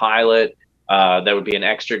command pilot. There would be an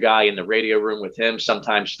extra guy in the radio room with him,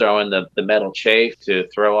 sometimes throwing the metal chafe to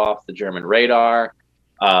throw off the German radar.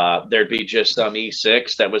 There'd be just some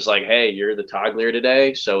E6 that was like, hey, you're the toggler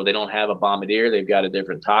today. So they don't have a bombardier. They've got a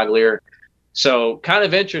different toggler. So kind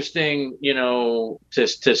of interesting,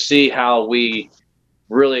 to see how we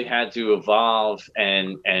really had to evolve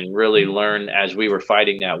and really learn as we were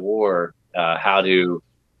fighting that war, how to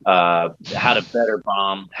better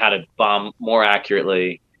bomb, how to bomb more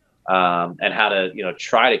accurately, and how to,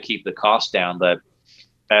 try to keep the cost down. But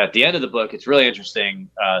at the end of the book, it's really interesting,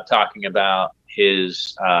 talking about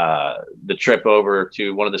his the trip over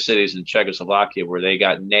to one of the cities in Czechoslovakia where they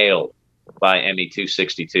got nailed by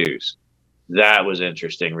Me-262s. That was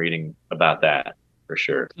interesting reading about that, for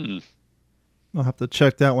sure. I'll have to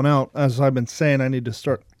check that one out. As I've been saying, I need to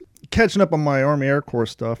start catching up on my Army Air Corps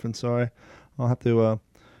stuff, and so I'll have to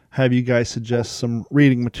have you guys suggest some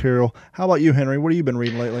reading material. How about you, Henry? What have you been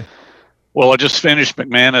reading lately? Well, I just finished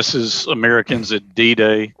McManus's Americans at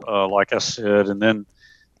D-Day, like I said, and then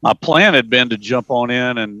my plan had been to jump on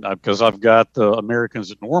in, and because I've got the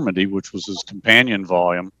Americans at Normandy, which was his companion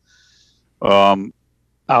volume. I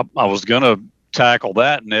was going to tackle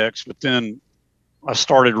that next, but then I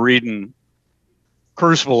started reading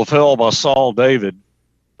Crucible of Hell by Saul David.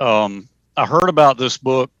 I heard about this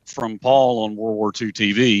book from Paul on World War II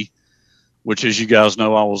TV, which, as you guys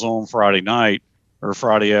know, I was on Friday night or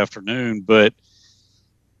Friday afternoon. But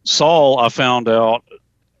Saul, I found out,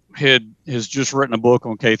 has just written a book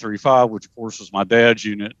on K-35, which of course was my dad's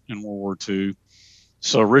unit in World War II.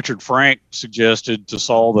 So Richard Frank suggested to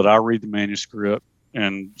Saul that I read the manuscript,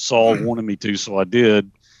 and Saul wanted me to, so I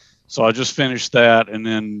did. So I just finished that, and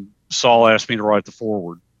then Saul asked me to write the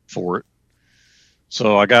foreword for it.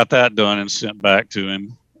 So I got that done and sent back to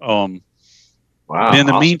him. Wow. In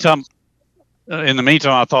the meantime,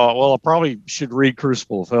 I thought, well, I probably should read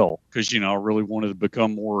Crucible of Hell because, I really wanted to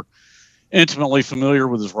become more intimately familiar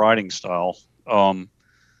with his writing style.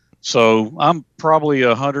 So I'm probably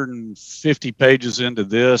 150 pages into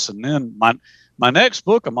this. And then my next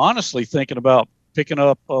book, I'm honestly thinking about picking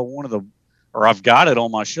up I've got it on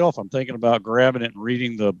my shelf. I'm thinking about grabbing it and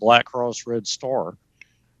reading the Black Cross Red Star.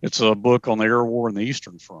 It's a book on the air war in the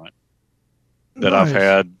Eastern Front that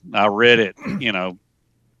Nice. I read it,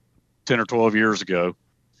 10 or 12 years ago,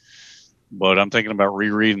 but I'm thinking about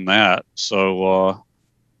rereading that. So,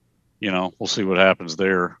 we'll see what happens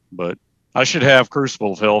there, but I should have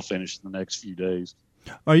Crucible of Hell finished in the next few days.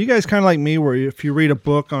 Are you guys kind of like me, where if you read a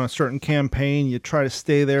book on a certain campaign, you try to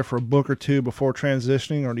stay there for a book or two before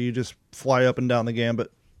transitioning, or do you just fly up and down the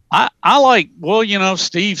gambit? I like,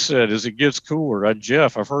 Steve said, as it gets cooler,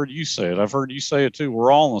 Jeff, I've heard you say it. I've heard you say it too.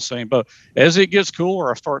 We're all in the same boat. As it gets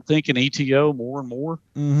cooler, I start thinking ETO more and more.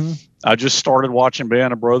 Mm-hmm. I just started watching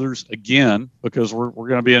Band of Brothers again because we're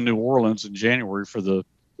going to be in New Orleans in January for the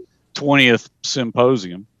 20th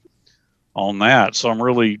symposium on that. So I'm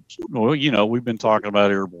really, we've been talking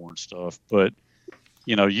about airborne stuff, but,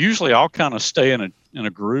 usually I'll kind of stay in a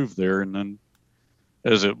groove there, and then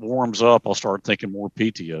as it warms up, I'll start thinking more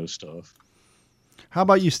PTO stuff. How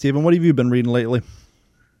about you, Stephen? What have you been reading lately?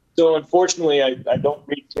 So unfortunately, I don't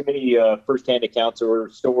read too many firsthand accounts or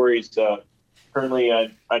stories. Currently,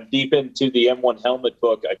 I'm deep into the M1 Helmet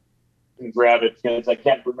book. I can grab it because I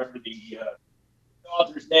can't remember the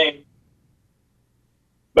author's name.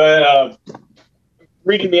 But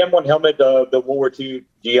reading the M1 Helmet, the World War II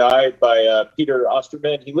GI by Peter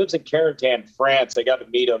Osterman. He lives in Carentan, France. I got to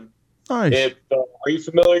meet him. Nice. Are you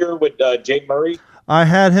familiar with Jay Murray? I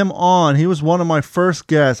had him on. He was one of my first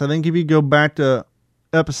guests. I think if you go back to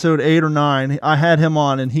episode 8 or 9, I had him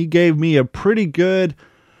on, and he gave me a pretty good,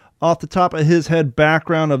 off the top of his head,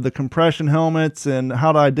 background of the compression helmets and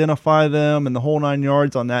how to identify them and the whole 9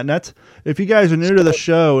 yards on that. And that's, if you guys are new to the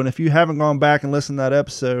show and if you haven't gone back and listened to that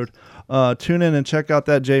episode, tune in and check out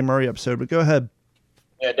that Jay Murray episode. But go ahead.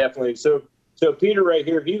 Yeah, definitely. So Peter right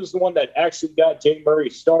here, he was the one that actually got Jay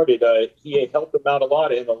Murray started. He helped him out a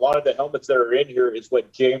lot, and a lot of the helmets that are in here is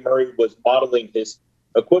what Jay Murray was modeling his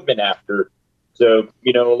equipment after. So,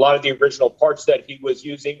 a lot of the original parts that he was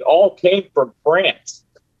using all came from France.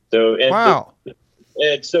 So, and wow.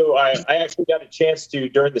 And so I actually got a chance to,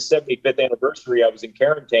 during the 75th anniversary, I was in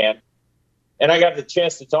Carentan, and I got the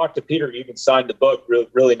chance to talk to Peter. He even signed the book, really,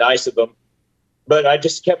 really nice of him. But I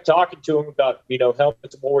just kept talking to him about,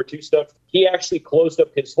 helmets and World War II stuff. He actually closed up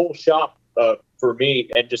his whole shop for me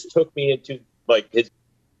and just took me into like his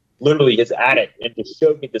attic and just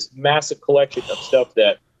showed me this massive collection of stuff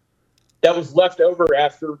that was left over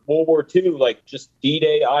after World War II, like just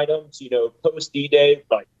D-Day items, post D-Day,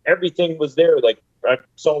 like everything was there. Like I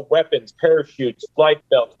saw weapons, parachutes, flight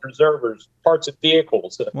belts, preservers, parts of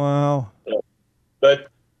vehicles. Wow. But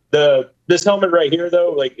this helmet right here,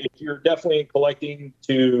 though, like if you're definitely collecting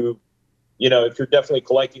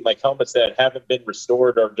like helmets that haven't been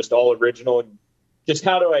restored or just all original, and just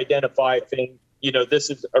how to identify things,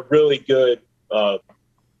 this is a really good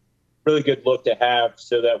look to have,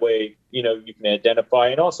 so that way you can identify,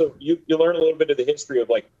 and also you learn a little bit of the history of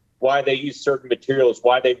like why they use certain materials,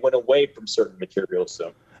 why they went away from certain materials.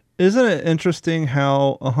 So isn't it interesting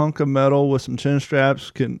how a hunk of metal with some chin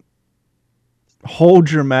straps can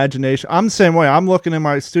hold your imagination? I'm the same way. I'm looking in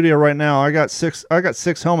my studio right now. I got six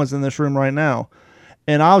helmets in this room right now.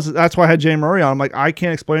 And that's why I had Jay Murray on. I'm like, I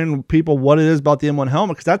can't explain to people what it is about the M1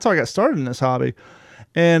 helmet, because that's how I got started in this hobby.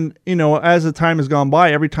 And, as the time has gone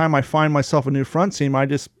by, every time I find myself a new front seam, I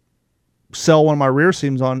just sell one of my rear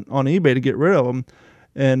seams on eBay to get rid of them.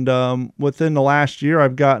 And within the last year,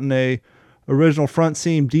 I've gotten a original front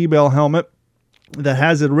seam D-Bell helmet that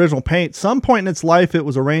has the original paint. Some point in its life, it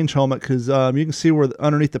was a range helmet, because you can see where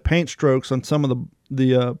underneath the paint strokes on some of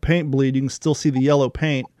the paint bleed, you can still see the yellow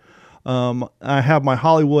paint. I have my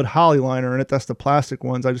Hollywood Holly liner in it. That's the plastic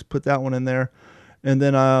ones. I just put that one in there. And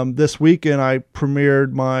then this weekend, I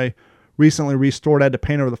premiered my recently restored. I had to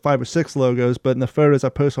paint over the 5 or 6 logos, but in the photos I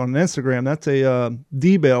posted on Instagram, that's a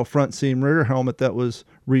D-Bell front seam rear helmet that was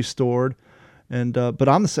restored. And but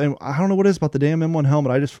I'm the same. I don't know what it is about the damn M1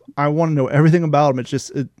 helmet. I want to know everything about them.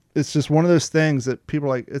 It's just one of those things that people are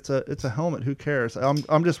like, it's a helmet. Who cares?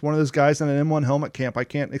 I'm just one of those guys in an M1 helmet camp. I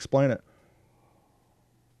can't explain it.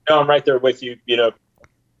 No, I'm right there with you.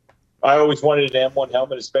 I always wanted an M1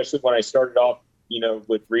 helmet, especially when I started off,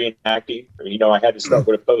 with reenacting. I had to start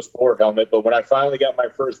with a post-war helmet, but when I finally got my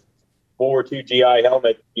first World War II GI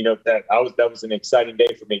helmet, that was an exciting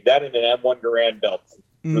day for me. That and an M1 Garand belt.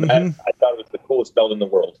 Mm-hmm. That, I thought it was the coolest belt in the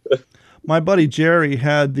world. My buddy Jerry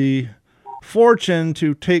had the fortune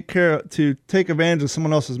to take advantage of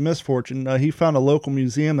someone else's misfortune. He found a local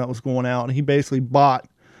museum that was going out, and he basically bought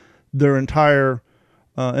their entire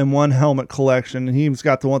M1 helmet collection, and he's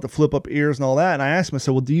got the one to flip up ears and all that. And I asked him, I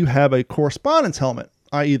said, well, do you have a correspondence helmet,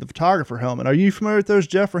 i.e. the photographer helmet? Are you familiar with those,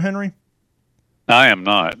 Jeff or Henry? I am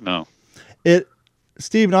not, no.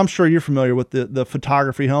 Steven, I'm sure you're familiar with the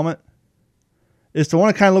photography helmet. It's the one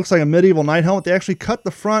that kind of looks like a medieval knight helmet. They actually cut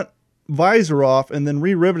the front visor off and then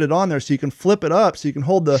re-rivet it on there so you can flip it up so you can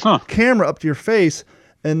hold the camera up to your face,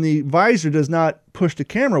 and the visor does not push the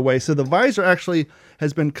camera away. So the visor actually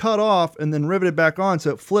has been cut off and then riveted back on, so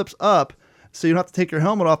it flips up, so you don't have to take your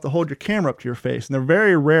helmet off to hold your camera up to your face. And they're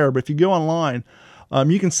very rare, but if you go online,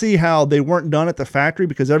 you can see how they weren't done at the factory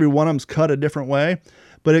because every one of them's cut a different way.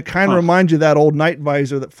 But it kind of reminds you of that old knight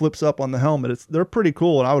visor that flips up on the helmet. They're pretty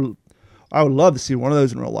cool, and I would love to see one of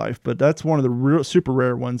those in real life. But that's one of the real super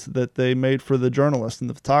rare ones that they made for the journalists and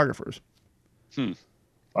the photographers.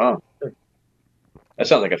 Wow. That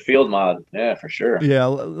sounds like a field mod. Yeah, for sure. Yeah,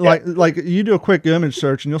 like you do a quick image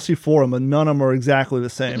search and you'll see 4 of them, and none of them are exactly the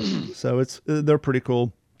same. So they're pretty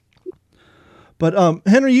cool. But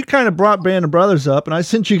Henry, you kind of brought Band of Brothers up, and I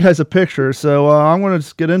sent you guys a picture, so I'm going to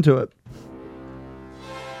just get into it.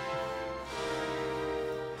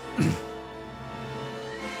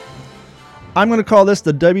 I'm going to call this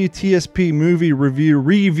the WTSP movie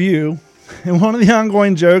review. And one of the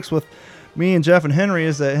ongoing jokes with me and Jeff and Henry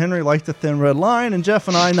is that Henry liked the Thin Red Line, and Jeff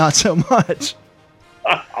and I not so much.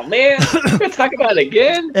 Oh man, we're gonna talk about it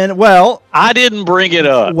again. And well, I didn't bring it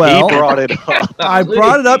up. Well, he brought it up. I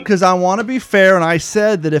brought it up because I want to be fair, and I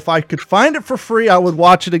said that if I could find it for free, I would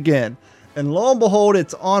watch it again. And lo and behold,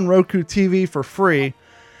 it's on Roku TV for free.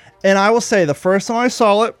 And I will say, the first time I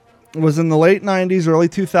saw it was in the late 90s, early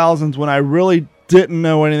 2000s, when I really didn't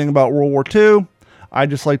know anything about World War II. I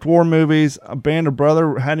just liked war movies. A Band of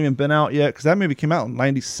Brothers hadn't even been out yet, because that movie came out in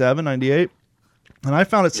 97, 98. And I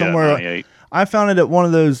found it somewhere. Yeah, I found it at one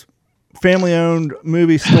of those family-owned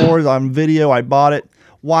movie stores on video. I bought it,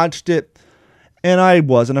 watched it, and I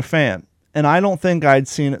wasn't a fan. And I don't think I'd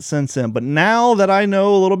seen it since then. But now that I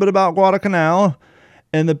know a little bit about Guadalcanal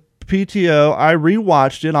and the PTO, I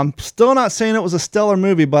rewatched it. I'm still not saying it was a stellar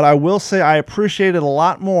movie, but I will say I appreciate it a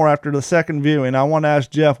lot more after the second viewing. I want to ask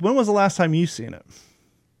Jeff, when was the last time you seen it?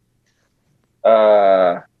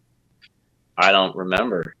 I don't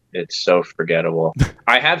remember. It's so forgettable.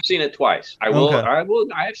 I have seen it twice. I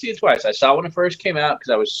have seen it twice. I saw it when it first came out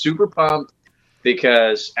because I was super pumped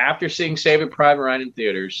because after seeing Saving Private Ryan in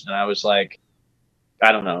theaters, and I was like,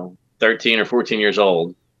 I don't know, 13 or 14 years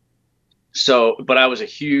old. So, but I was a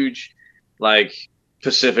huge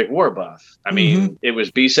Pacific War buff. I mean, it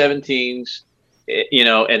was B-17s,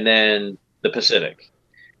 and then the Pacific.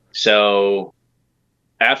 So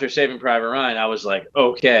after Saving Private Ryan, I was like,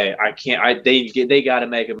 okay, they got to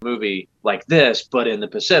make a movie like this, but in the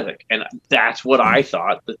Pacific. And that's what I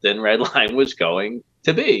thought the Thin Red Line was going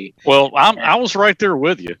to be. Well, I was right there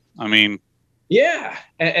with you. I mean, yeah.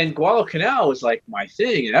 And Guadalcanal was like my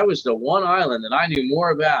thing. And that was the one island that I knew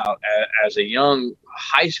more about as a young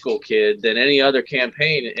high school kid than any other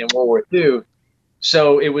campaign in World War II.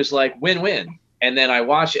 So it was like win-win. And then I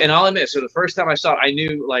watched, and I'll admit, so the first time I saw it, I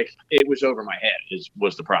knew it was over my head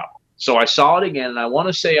was the problem. So I saw it again, and I want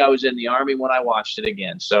to say I was in the Army when I watched it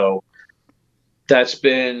again. So that's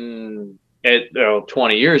been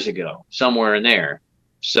 20 years ago, somewhere in there.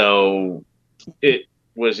 So it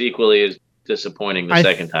was equally as disappointing the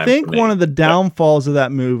second time. I think one of the downfalls of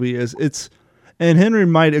that movie is and Henry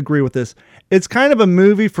might agree with this, it's kind of a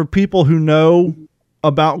movie for people who know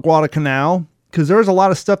about Guadalcanal, because there's a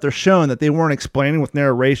lot of stuff they're showing that they weren't explaining with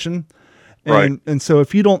narration. And so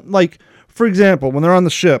if you don't, for example, when they're on the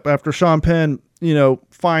ship after Sean Penn,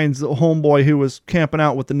 finds the homeboy who was camping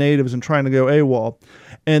out with the natives and trying to go AWOL,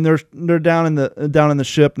 and they're down in the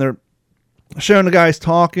ship, and they're showing the guys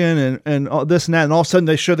talking and all this and that, and all of a sudden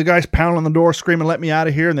they show the guys pounding on the door screaming, "Let me out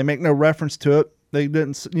of here," and they make no reference to it. They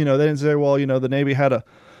didn't say, well, the Navy had a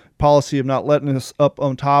policy of not letting us up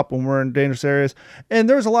on top when we're in dangerous areas. And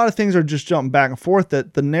there's a lot of things that are just jumping back and forth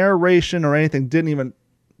that the narration or anything didn't even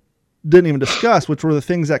discuss, which were the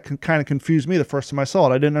things that kind of confused me the first time I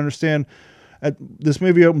saw it. I didn't understand. This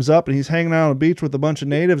movie opens up and he's hanging out on a beach with a bunch of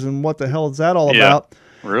natives, and what the hell is that all about?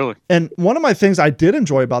 Really? And one of my things I did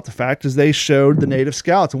enjoy about the fact is they showed the native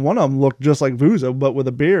scouts, and one of them looked just like Vuzo, but with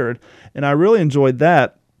a beard. And I really enjoyed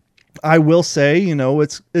that. I will say,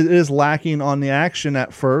 it is lacking on the action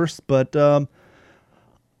at first, but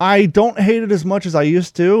I don't hate it as much as I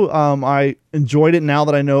used to. I enjoyed it now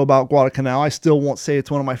that I know about Guadalcanal. I still won't say it's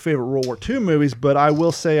one of my favorite World War II movies, but I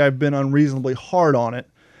will say I've been unreasonably hard on it.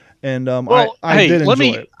 And I did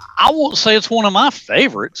enjoy it. I won't say it's one of my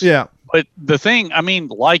favorites. Yeah. But the thing,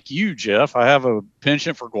 like you, Jeff, I have a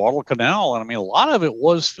penchant for Guadalcanal, and a lot of it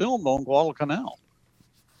was filmed on Guadalcanal.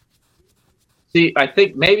 See, I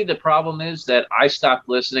think maybe the problem is that I stopped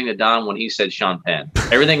listening to Don when he said Sean Penn.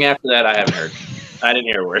 Everything after that, I haven't heard. I didn't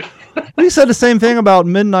hear a word. He said the same thing about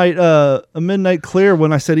A Midnight Clear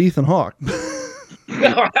when I said Ethan Hawke.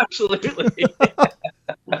 No, absolutely.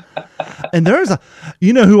 And there's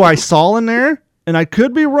who I saw in there, and I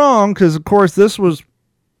could be wrong because, of course, this was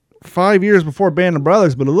 5 years before Band of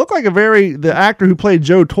Brothers, but it looked like the actor who played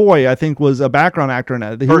Joe Toy, I think, was a background actor in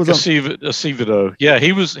that. Acevedo. Yeah,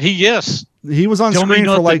 yes. He was on screen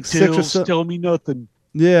for 6 or 7. Tell me nothing.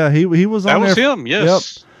 Yeah, he was on there. That was him,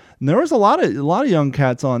 yes. Yep. And there was a lot of young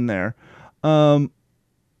cats on there. I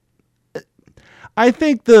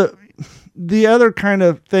think the other kind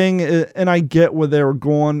of thing, and I get where they were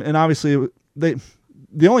going, and obviously the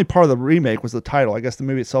only part of the remake was the title. I guess the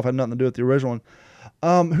movie itself had nothing to do with the original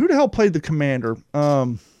one. Who the hell played the commander? Anyhow.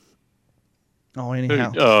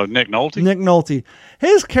 Nick Nolte? Nick Nolte.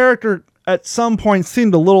 His character at some point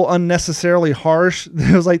seemed a little unnecessarily harsh.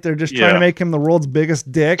 It was like they're just trying to make him the world's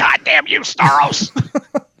biggest dick. God damn you, Staros!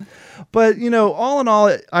 But, all in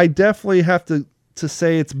all, I definitely have to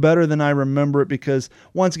say it's better than I remember it because,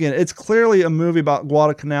 once again, it's clearly a movie about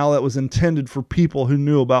Guadalcanal that was intended for people who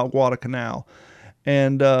knew about Guadalcanal.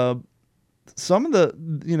 And some of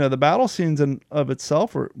the battle scenes of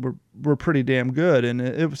itself were pretty damn good. And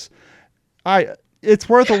it's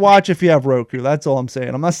worth a watch if you have Roku. That's all I'm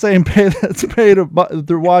saying. I'm not saying pay to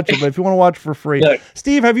watch it, but if you want to watch it for free. Yeah.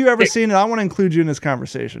 Steve, have you ever seen it? I want to include you in this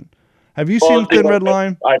conversation. Have you seen Thin Red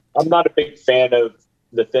Line? I'm not a big fan of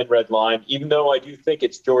The Thin Red Line, even though I do think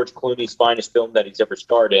it's George Clooney's finest film that he's ever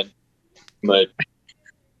starred in. But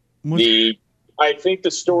I think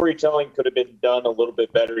the storytelling could have been done a little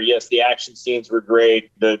bit better. Yes, the action scenes were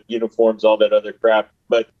great, the uniforms, all that other crap.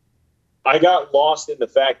 But I got lost in the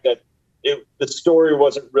fact that the story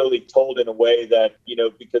wasn't really told in a way that,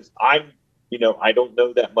 because I don't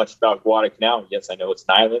know that much about Guadalcanal. Yes, I know it's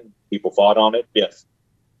an island. People fought on it. Yes.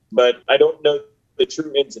 But I don't know the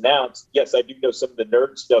true ins and outs. Yes, I do know some of the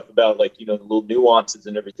nerd stuff about the little nuances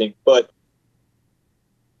and everything, but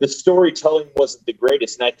the storytelling wasn't the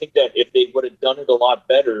greatest. And I think that if they would have done it a lot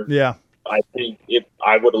better, I think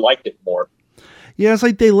I would have liked it more. Yeah, it's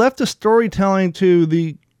like they left the storytelling to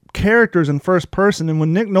the characters in first person, and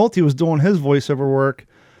when Nick Nolte was doing his voiceover work,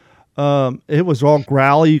 it was all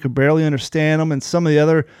growly. You could barely understand him, and some of the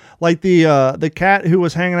other, like the cat who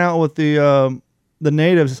was hanging out with the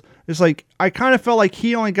natives. It's like I kind of felt like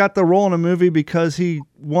he only got the role in a movie because he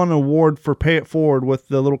won an award for Pay It Forward with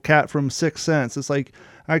the little cat from Sixth Sense. It's like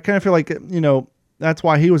I kind of feel like that's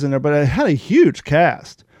why he was in there, but it had a huge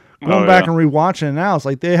cast. Going back and rewatching it now, it's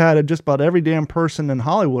like they had just about every damn person in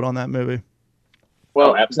Hollywood on that movie.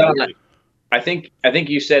 Well, absolutely. I think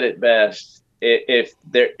you said it best. If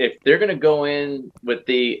they're going to go in with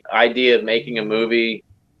the idea of making a movie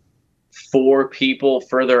for people,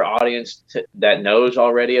 for their audience that knows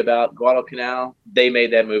already about Guadalcanal, they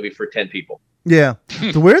made that movie for 10 people. Yeah.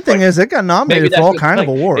 The weird thing is it got nominated for all kind of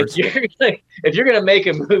awards. If you're going to make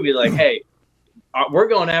a movie like, hey, we're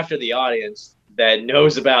going after the audience that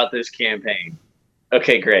knows about this campaign.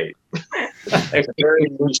 Okay, great. It's a very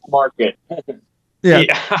niche market. Yeah,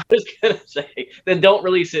 I was going to say, then don't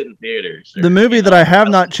release it in theaters. The movie that I have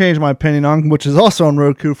not changed my opinion on, which is also on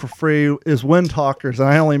Roku for free, is Wind Talkers, and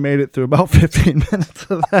I only made it through about 15 minutes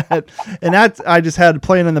of that. And I just had to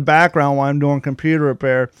play it in the background while I'm doing computer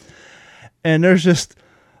repair. And there's just,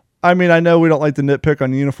 I mean, I know we don't like to nitpick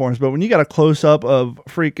on uniforms, but when you got a close-up of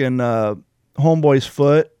freaking Homeboy's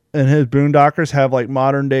foot and his boondockers have like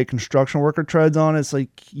modern-day construction worker treads on, it's like,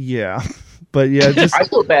 yeah. But yeah, just I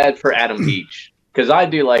feel bad for Adam Beach. Because I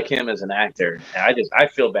do like him as an actor. I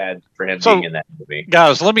feel bad for him being in that movie.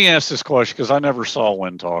 Guys, let me ask this question because I never saw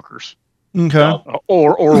Wind Talkers. Okay.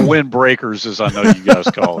 Or Windbreakers, as I know you guys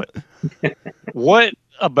call it. What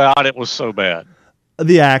about it was so bad?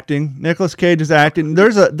 The acting. Nicolas Cage is acting.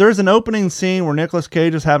 There's an opening scene where Nicolas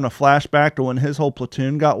Cage is having a flashback to when his whole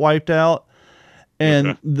platoon got wiped out.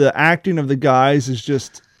 And the acting of the guys is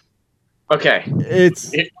just... Okay. It's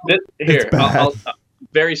bad. I'll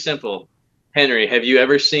very simple. Henry, have you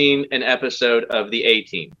ever seen an episode of The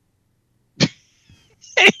A-Team?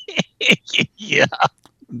 Yeah.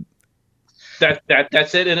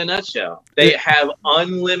 That's it in a nutshell. They have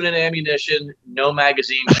unlimited ammunition, no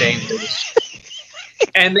magazine changes,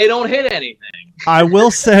 and they don't hit anything. I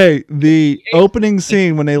will say the opening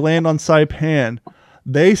scene when they land on Saipan,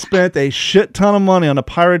 they spent a shit ton of money on a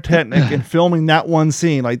pyrotechnic and filming that one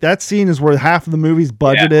scene. Like that scene is where half of the movie's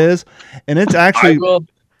budget is, and it's actually.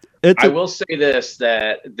 I will say this: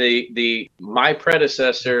 that my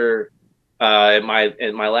predecessor in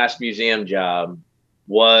my last museum job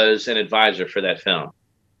was an advisor for that film.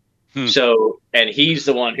 So, and he's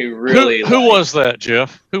the one who really who was that,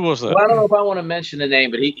 Jeff? Who was that? Well, I don't know if I want to mention the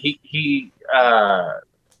name, but he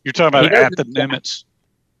you're talking about at the Nimitz?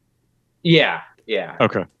 Yeah.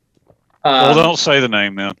 Okay. Well, don't say the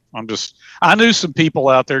name then. I knew some people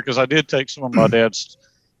out there because I did take some of my dad's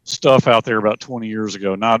stuff out there about 20 years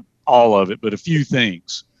ago. Not all of it, but a few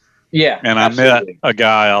things. Yeah. And absolutely. I met a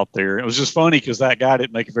guy out there. It was just funny because that guy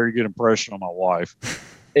didn't make a very good impression on my wife.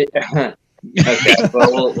 Okay,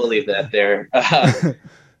 well, we'll leave that there.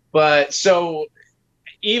 But so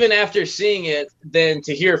even after seeing it, then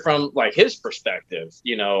to hear from like his perspective,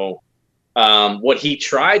 what he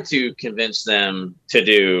tried to convince them to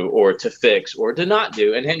do or to fix or to not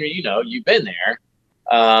do. And Henry, you've been there.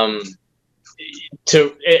 And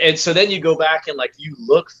so then you go back and like you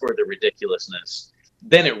look for the ridiculousness,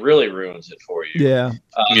 then it really ruins it for you. Yeah.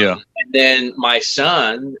 And then my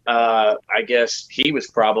son, I guess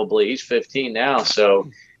he's 15 now. So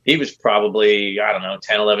he was probably, I don't know,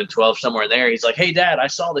 10, 11, 12, somewhere in there. He's like, hey, Dad, I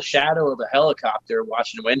saw the shadow of a helicopter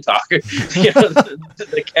watching Wind Talker,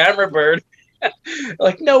 the camera bird.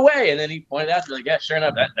 Like, no way. And then he pointed out, like, yeah, sure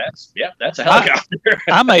enough, that's a helicopter.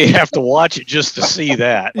 I may have to watch it just to see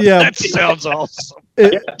that. Yeah. That sounds awesome.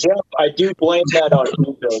 Jeff, I do blame that on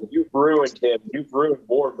you, though. You've ruined him. You've ruined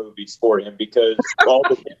war movies for him because all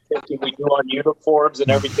the nitpicking we do on uniforms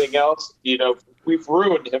and everything else, we've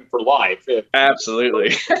ruined him for life.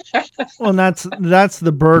 Absolutely. Well, and that's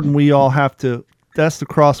the burden we all have to, that's the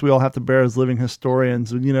cross we all have to bear as living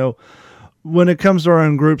historians. And, when it comes to our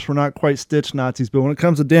own groups, we're not quite Stitch Nazis, but when it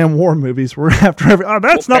comes to damn war movies, we're after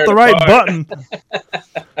that's not the right button.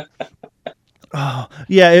 Oh,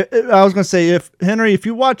 yeah. I was going to say, if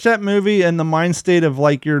you watch that movie in the mind state of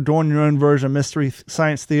like you're doing your own version of Mystery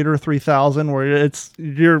Science Theater 3000, where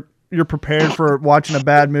you're prepared for watching a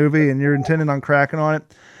bad movie and you're intending on cracking on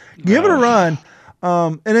it, give it a run.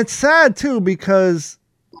 And it's sad too, because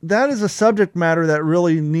that is a subject matter that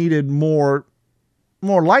really needed more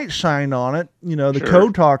light shined on it, the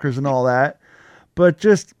code talkers and all that. But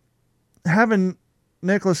just having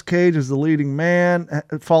Nicolas Cage as the leading man,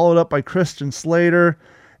 followed up by Christian Slater,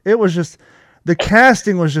 it was just The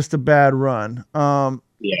casting was just a bad run. The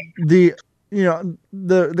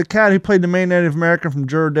cat who played the main Native American from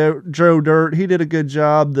Joe Dirt, he did a good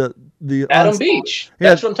job. Adam Beach.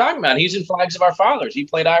 That's what I'm talking about. He's in Flags of Our Fathers. He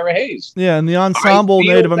played Ira Hayes. Yeah, and the ensemble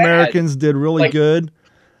Native Americans did really good.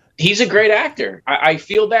 He's a great actor. I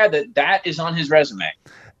feel bad that is on his resume.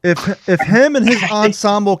 If him and his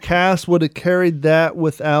ensemble cast would have carried that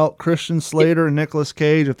without Christian Slater and Nicolas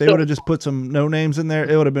Cage, if they would have just put some no names in there,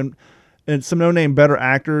 it would have been and some no name better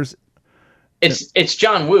actors. It's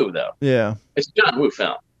John Woo though. Yeah, it's a John Woo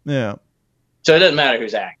film. Yeah, so it doesn't matter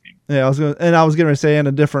who's acting. Yeah, I was gonna say and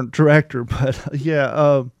a different director, but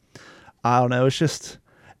yeah, I don't know. It's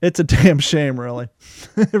a damn shame, really.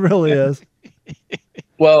 It really is.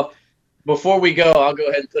 Well, before we go, I'll go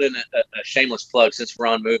ahead and put in a shameless plug since we're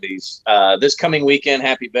on movies. This coming weekend,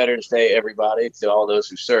 Happy Veterans Day, everybody, to all those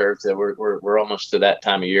who served. We're almost to that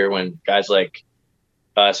time of year when guys like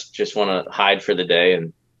us just want to hide for the day,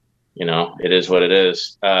 and it is what it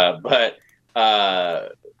is. But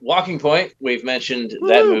Walking Point, we've mentioned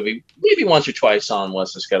that movie maybe once or twice on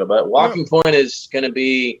What's the Scuttlebutt. Walking Point is going to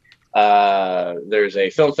be there's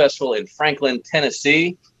a film festival in Franklin,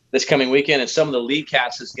 Tennessee this coming weekend, and some of the lead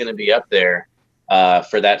cast is going to be up there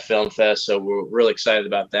for that film fest. So we're really excited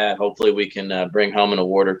about that. Hopefully we can bring home an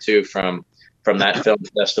award or two from that film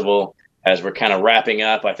festival as we're kind of wrapping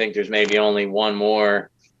up. I think there's maybe only one more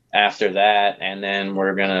after that, and then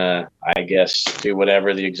we're going to, I guess, do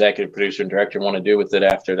whatever the executive producer and director want to do with it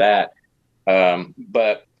after that.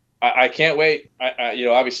 But I can't wait.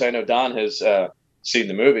 Obviously I know Don has seen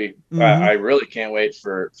the movie. Mm-hmm. I really can't wait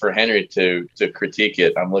for Henry to critique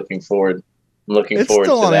it. I'm looking forward. It's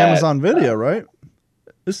still on Amazon Video, right?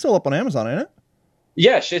 It's still up on Amazon, ain't it?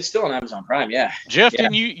 Yes, it's still on Amazon Prime. Yeah, Jeff,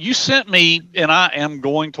 and you sent me, and I am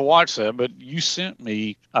going to watch that, but you sent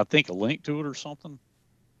me, I think, a link to it or something.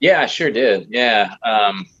 Yeah, I sure did. Yeah,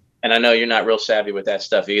 and I know you're not real savvy with that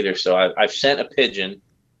stuff either, so I've sent a pigeon.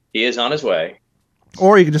 He is on his way.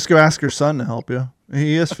 Or you can just go ask your son to help you.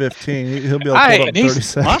 He is 15. He'll be able to put up 30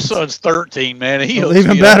 seconds. My son's 13, man.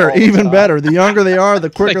 Even better. The younger they are, the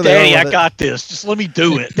quicker they are. Daddy, I got this. Just let me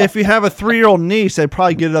do it. If you have a 3-year-old niece, they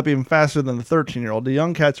probably get it up even faster than the 13-year-old. The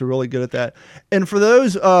young cats are really good at that. And for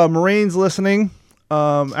those Marines listening,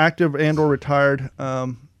 active and or retired,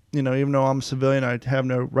 even though I'm a civilian, I have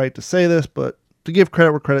no right to say this, but to give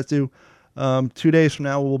credit where credit's due, 2 days from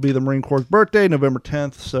now will be the Marine Corps' birthday, November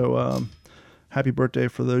 10th. So happy birthday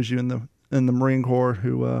for those of you in the Marine Corps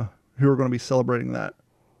who are going to be celebrating that.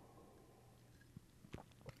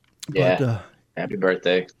 Yeah. But, happy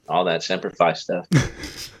birthday. All that Semper Fi stuff.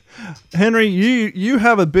 Henry, you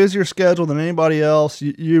have a busier schedule than anybody else.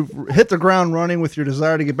 You've hit the ground running with your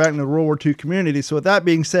desire to get back into the World War II community. So with that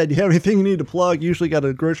being said, do you have anything you need to plug? You usually got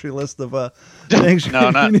a grocery list of things you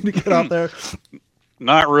need to get out there.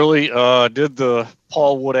 Not really. Did the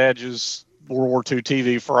Paul Woodadge's World War II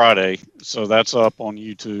TV Friday. So that's up on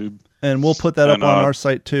YouTube. And we'll put that up on our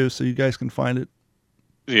site too, so you guys can find it.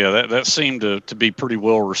 Yeah, that seemed to be pretty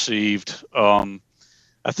well received.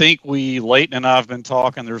 I think Leighton and I have been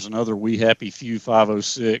talking. There's another We Happy Few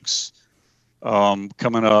 506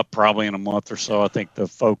 coming up probably in a month or so. I think the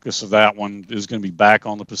focus of that one is going to be back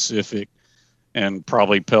on the Pacific and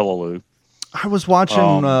probably Peleliu. I was watching,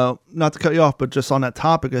 not to cut you off, but just on that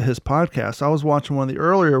topic of his podcast, I was watching one of the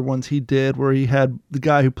earlier ones he did where he had the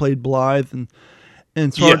guy who played Blythe and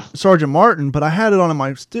Sergeant Martin, but I had it on in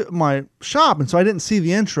my shop, and so I didn't see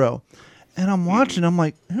the intro. And I'm watching, I'm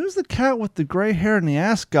like, who's the cat with the gray hair and the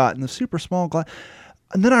ascot and the super small glass?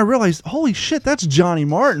 And then I realized, holy shit, that's Johnny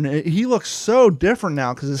Martin. He looks so different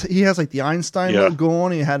now because he has like the Einstein look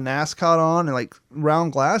going. He had an ascot on and like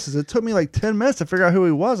round glasses. It took me like 10 minutes to figure out who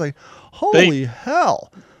he was. Like, holy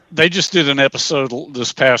hell. They just did an episode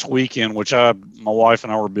this past weekend, which my wife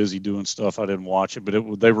and I were busy doing stuff. I didn't watch it,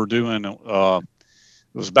 but they were doing, it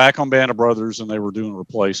was back on Band of Brothers and they were doing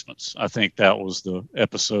replacements. I think that was the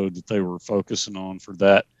episode that they were focusing on for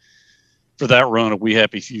that run of We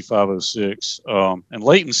Happy Few 506. And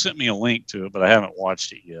Leighton sent me a link to it, but I haven't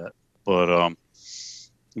watched it yet. But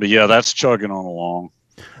yeah, that's chugging on along.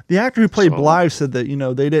 The actor who played Blythe said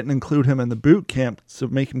that, they didn't include him in the boot camp to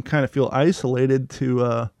make him kind of feel isolated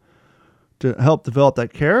to help develop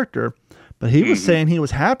that character. But he was saying he was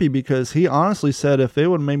happy because he honestly said if they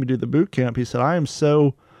would have made me do the boot camp, he said, I am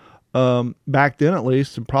so, back then at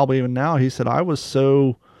least, and probably even now, he said, I'm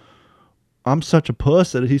such a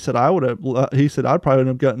puss that he said I probably wouldn't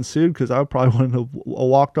have gotten sued because I probably wouldn't have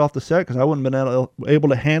walked off the set because I wouldn't have been able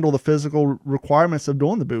to handle the physical requirements of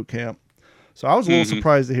doing the boot camp. So I was a little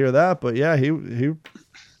surprised to hear that, but yeah, he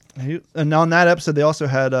and on that episode they also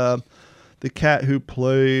had the cat who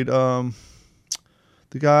played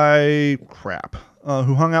The guy,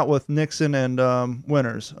 who hung out with Nixon and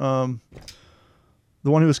Winters. The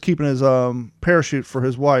one who was keeping his parachute for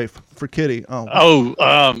his wife, for Kitty.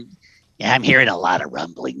 Yeah, I'm hearing a lot of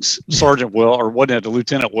rumblings. Sergeant Welch, or wasn't it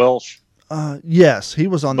Lieutenant Welch? Yes, he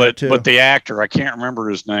was on that too. But the actor, I can't remember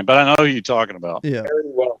his name, but I know who you're talking about. Yeah. Very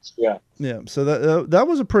Welch, yeah. Yeah. So that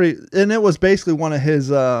was a pretty, and it was basically one of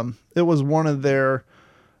his. It was one of their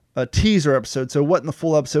teaser episodes. So it wasn't the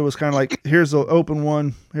full episode. It was kind of like, here's the open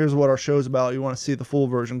one. Here's what our show's about. You want to see the full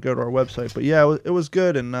version? Go to our website. But yeah, it was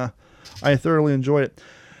good, and I thoroughly enjoyed it.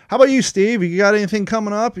 How about you, Steve? You got anything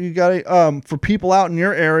coming up? You got for people out in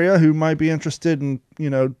your area who might be interested in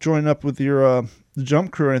joining up with your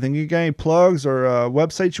jump crew or anything? You got any plugs or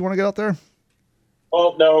websites you want to get out there?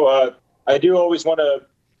 Well, no. I do always want to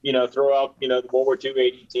throw out the World War II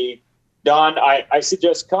ADT. Don, I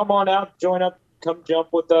suggest come on out, join up, come jump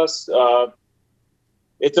with us.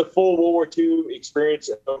 It's a full World War II experience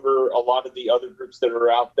over a lot of the other groups that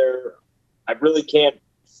are out there. I really can't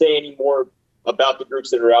say any more about the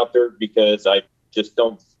groups that are out there because I just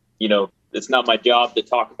don't, it's not my job to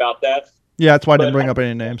talk about that. Yeah, that's why I didn't bring up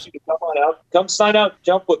any names. Come on out, come sign out,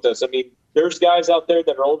 jump with us. I mean, there's guys out there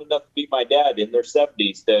that are old enough to be my dad in their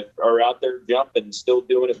 70s that are out there jumping, still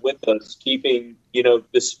doing it with us, keeping,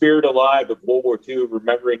 the spirit alive of World War II,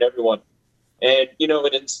 remembering everyone. And,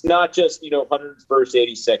 and it's not just, 101st,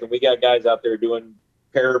 82nd. We got guys out there doing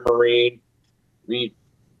Paramarine.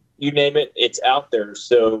 You name it, it's out there.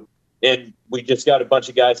 So, and we just got a bunch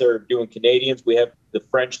of guys that are doing Canadians. We have the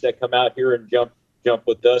French that come out here and jump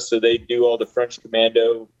with us. So they do all the French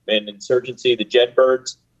commando and insurgency, the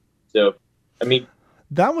Jetbirds. So, I mean,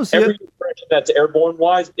 that was every expression that's airborne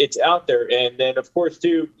wise, it's out there. And then, of course,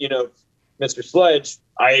 too, Mr. Sledge,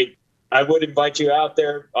 I would invite you out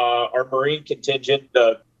there. Our Marine contingent,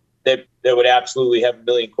 that would absolutely have a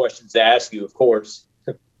million questions to ask you, of course.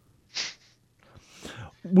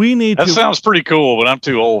 That sounds pretty cool, but I'm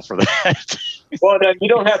too old for that. Well, then you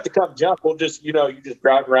don't have to come jump. We'll just, you just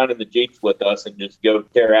drive around in the Jeeps with us and just go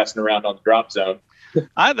terrassing around on the drop zone.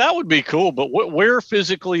 That would be cool, but where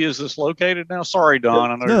physically is this located now? Sorry,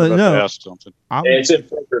 Don. I know you're about to ask something. It's in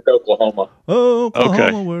Frederick, Oklahoma. Oh,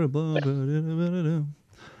 Oklahoma,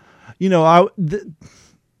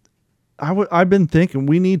 okay. I've been thinking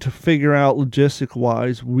we need to figure out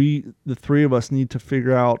logistic-wise. The three of us need to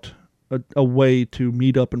figure out a way to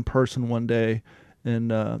meet up in person one day,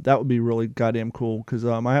 and that would be really goddamn cool because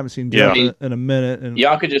I haven't seen Jeff in a minute. And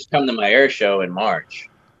y'all could just come to my air show in March.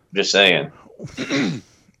 Just saying.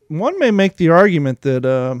 One may make the argument that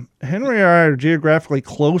Henry and I are geographically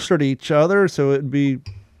closer to each other, so it'd be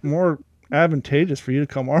more advantageous for you to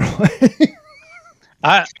come our way.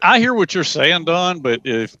 I hear what you're saying, Don, but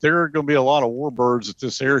if there are going to be a lot of warbirds at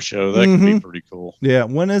this air show, that could be pretty cool. Yeah.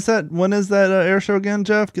 When is that air show again,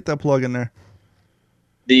 Jeff? Get that plug in there.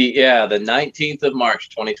 The 19th of March,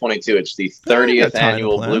 2022. It's the 30th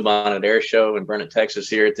annual Bluebonnet Air Show in Burnet, Texas,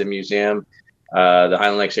 here at the museum, the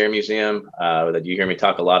Highland Lakes Air Museum, that you hear me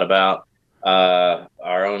talk a lot about.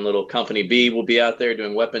 Our own little company B will be out there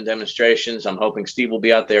doing weapon demonstrations. I'm hoping Steve will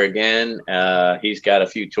be out there again. He's got a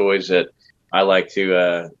few toys that I like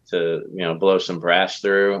to blow some brass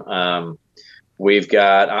through. I'm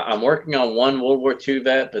working on one World War II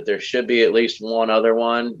vet, but there should be at least one other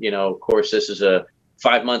one. Of course, this is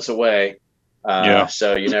 5 months away.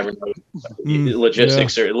 So you never know.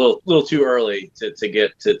 Logistics are a little too early to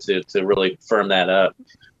get to really firm that up.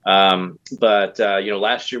 But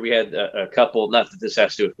last year we had a couple, not that this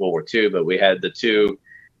has to do with World War II, but we had the two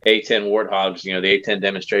A-10 Warthogs, the A-10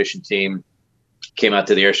 demonstration team came out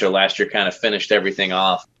to the air show last year, kind of finished everything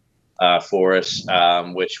off for us,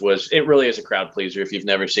 it really is a crowd pleaser. If you've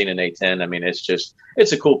never seen an A-10, I mean, it's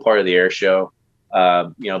a cool part of the air show.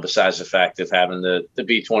 Besides the fact of having the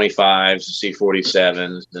B-25s, the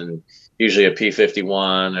C-47s, and usually a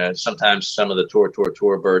P-51. Sometimes some of the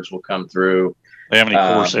tour birds will come through. They have any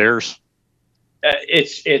Corsairs?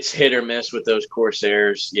 It's hit or miss with those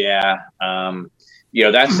Corsairs. Yeah.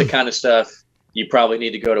 That's the kind of stuff you probably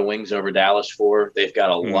need to go to Wings Over Dallas for. They've got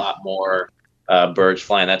a lot more birds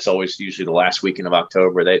flying. That's always usually the last weekend of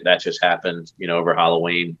October. That just happened, over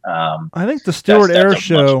Halloween. I think the Stewart Air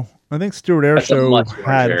Show.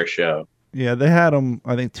 Air Show. Yeah, they had them.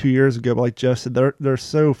 I think 2 years ago. But like Jeff said, there's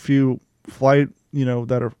so few flight,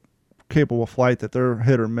 that are capable of flight that they're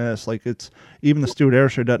hit or miss. Like even the Stewart Air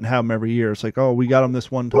Show doesn't have them every year. It's like, oh, we got them this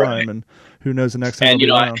one time, and who knows the next time.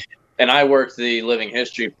 And I worked the living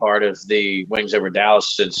history part of the Wings Over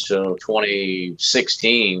Dallas since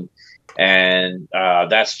 2016. And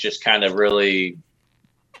that's just kind of really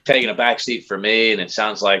taken a backseat for me. And it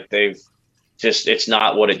sounds like they've it's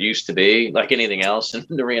not what it used to be, like anything else in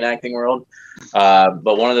the reenacting world.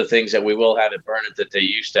 But one of the things that we will have at Burnett that they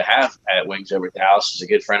used to have at Wings Over the House is a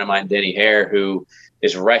good friend of mine, Denny Hare, who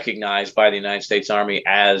is recognized by the United States Army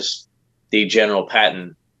as the General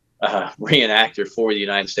Patton reenactor for the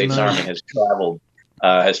United States Army.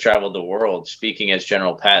 Has traveled the world speaking as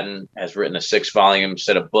General Patton, has written a 6-volume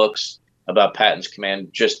set of books about Patton's command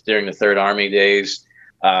just during the Third Army days,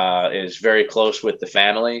 is very close with the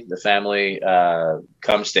family. The family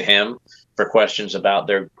comes to him for questions about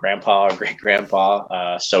their grandpa or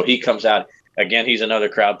great-grandpa. So he comes out. Again, he's another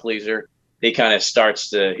crowd pleaser. He kind of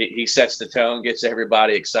he sets the tone, gets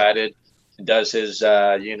everybody excited, does his,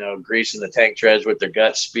 greasing the tank treads with their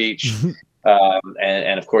gut speech.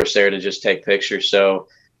 And of course, there to just take pictures. So,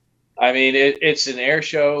 I mean, it's an air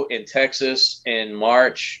show in Texas in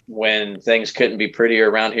March when things couldn't be prettier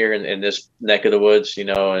around here in this neck of the woods, in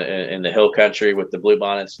the hill country with the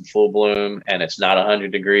bluebonnets in full bloom, and it's not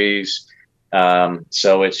 100 degrees.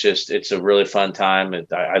 So it's a really fun time.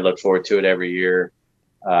 I look forward to it every year.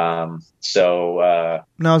 Now, is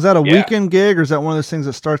that a weekend gig, or is that one of those things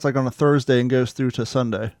that starts like on a Thursday and goes through to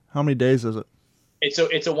Sunday? How many days is it?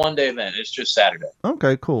 It's a one-day event. It's just Saturday.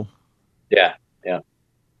 Okay, cool. Yeah.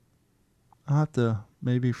 I'll have to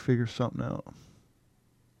maybe figure something out.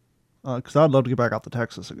 Because I'd love to get back out to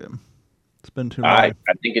Texas again. It's been too long. I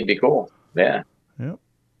think it'd be cool. Yeah. Yep.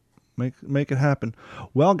 Make it happen.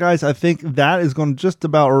 Well, guys, I think that is going to just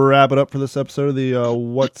about wrap it up for this episode of the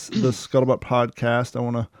What's the Scuttlebutt podcast. I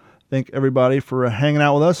want to thank everybody for hanging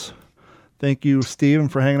out with us. Thank you, Steven,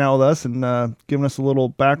 for hanging out with us and giving us a little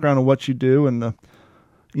background on what you do. And,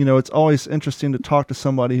 it's always interesting to talk to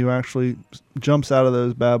somebody who actually jumps out of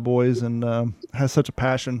those bad boys and has such a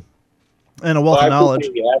passion and a wealth of knowledge.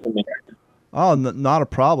 Oh, not a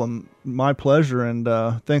problem. My pleasure. And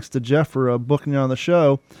thanks to Jeff for booking you on the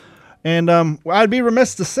show. And I'd be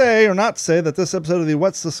remiss to say, or not say, that this episode of the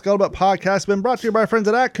What's the Scuttlebutt podcast has been brought to you by our friends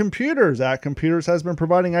at Act Computers. Act Computers has been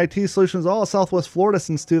providing IT solutions all of Southwest Florida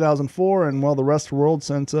since 2004, and the rest of the world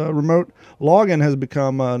since remote login has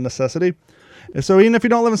become a necessity. And so even if you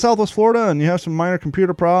don't live in Southwest Florida and you have some minor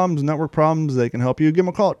computer problems, network problems, they can help you. Give them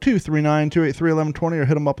a call at 239-283-1120 or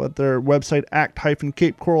hit them up at their website,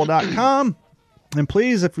 act-capecoral.com. And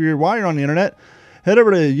please, while you're on the internet, head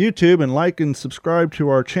over to YouTube and like and subscribe to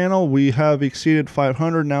our channel. We have exceeded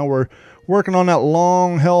 500. Now we're working on that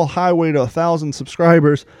long hell highway to 1,000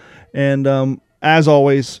 subscribers. And as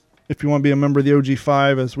always, if you want to be a member of the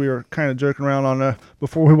OG5, as we were kind of joking around on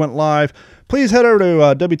before we went live, please head over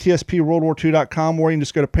to WTSPWorldWar2.com, where you can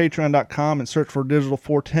just go to Patreon.com and search for Digital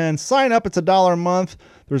 410. Sign up. It's $1 a month.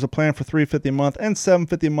 There's a plan for $3.50 a month and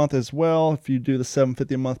 $7.50 a month as well. If you do the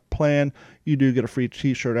 $7.50 a month plan, you do get a free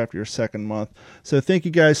t-shirt after your second month. So thank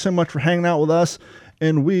you guys so much for hanging out with us,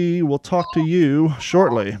 and we will talk to you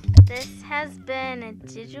shortly. This has been a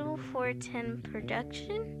Digital 410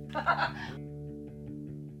 production.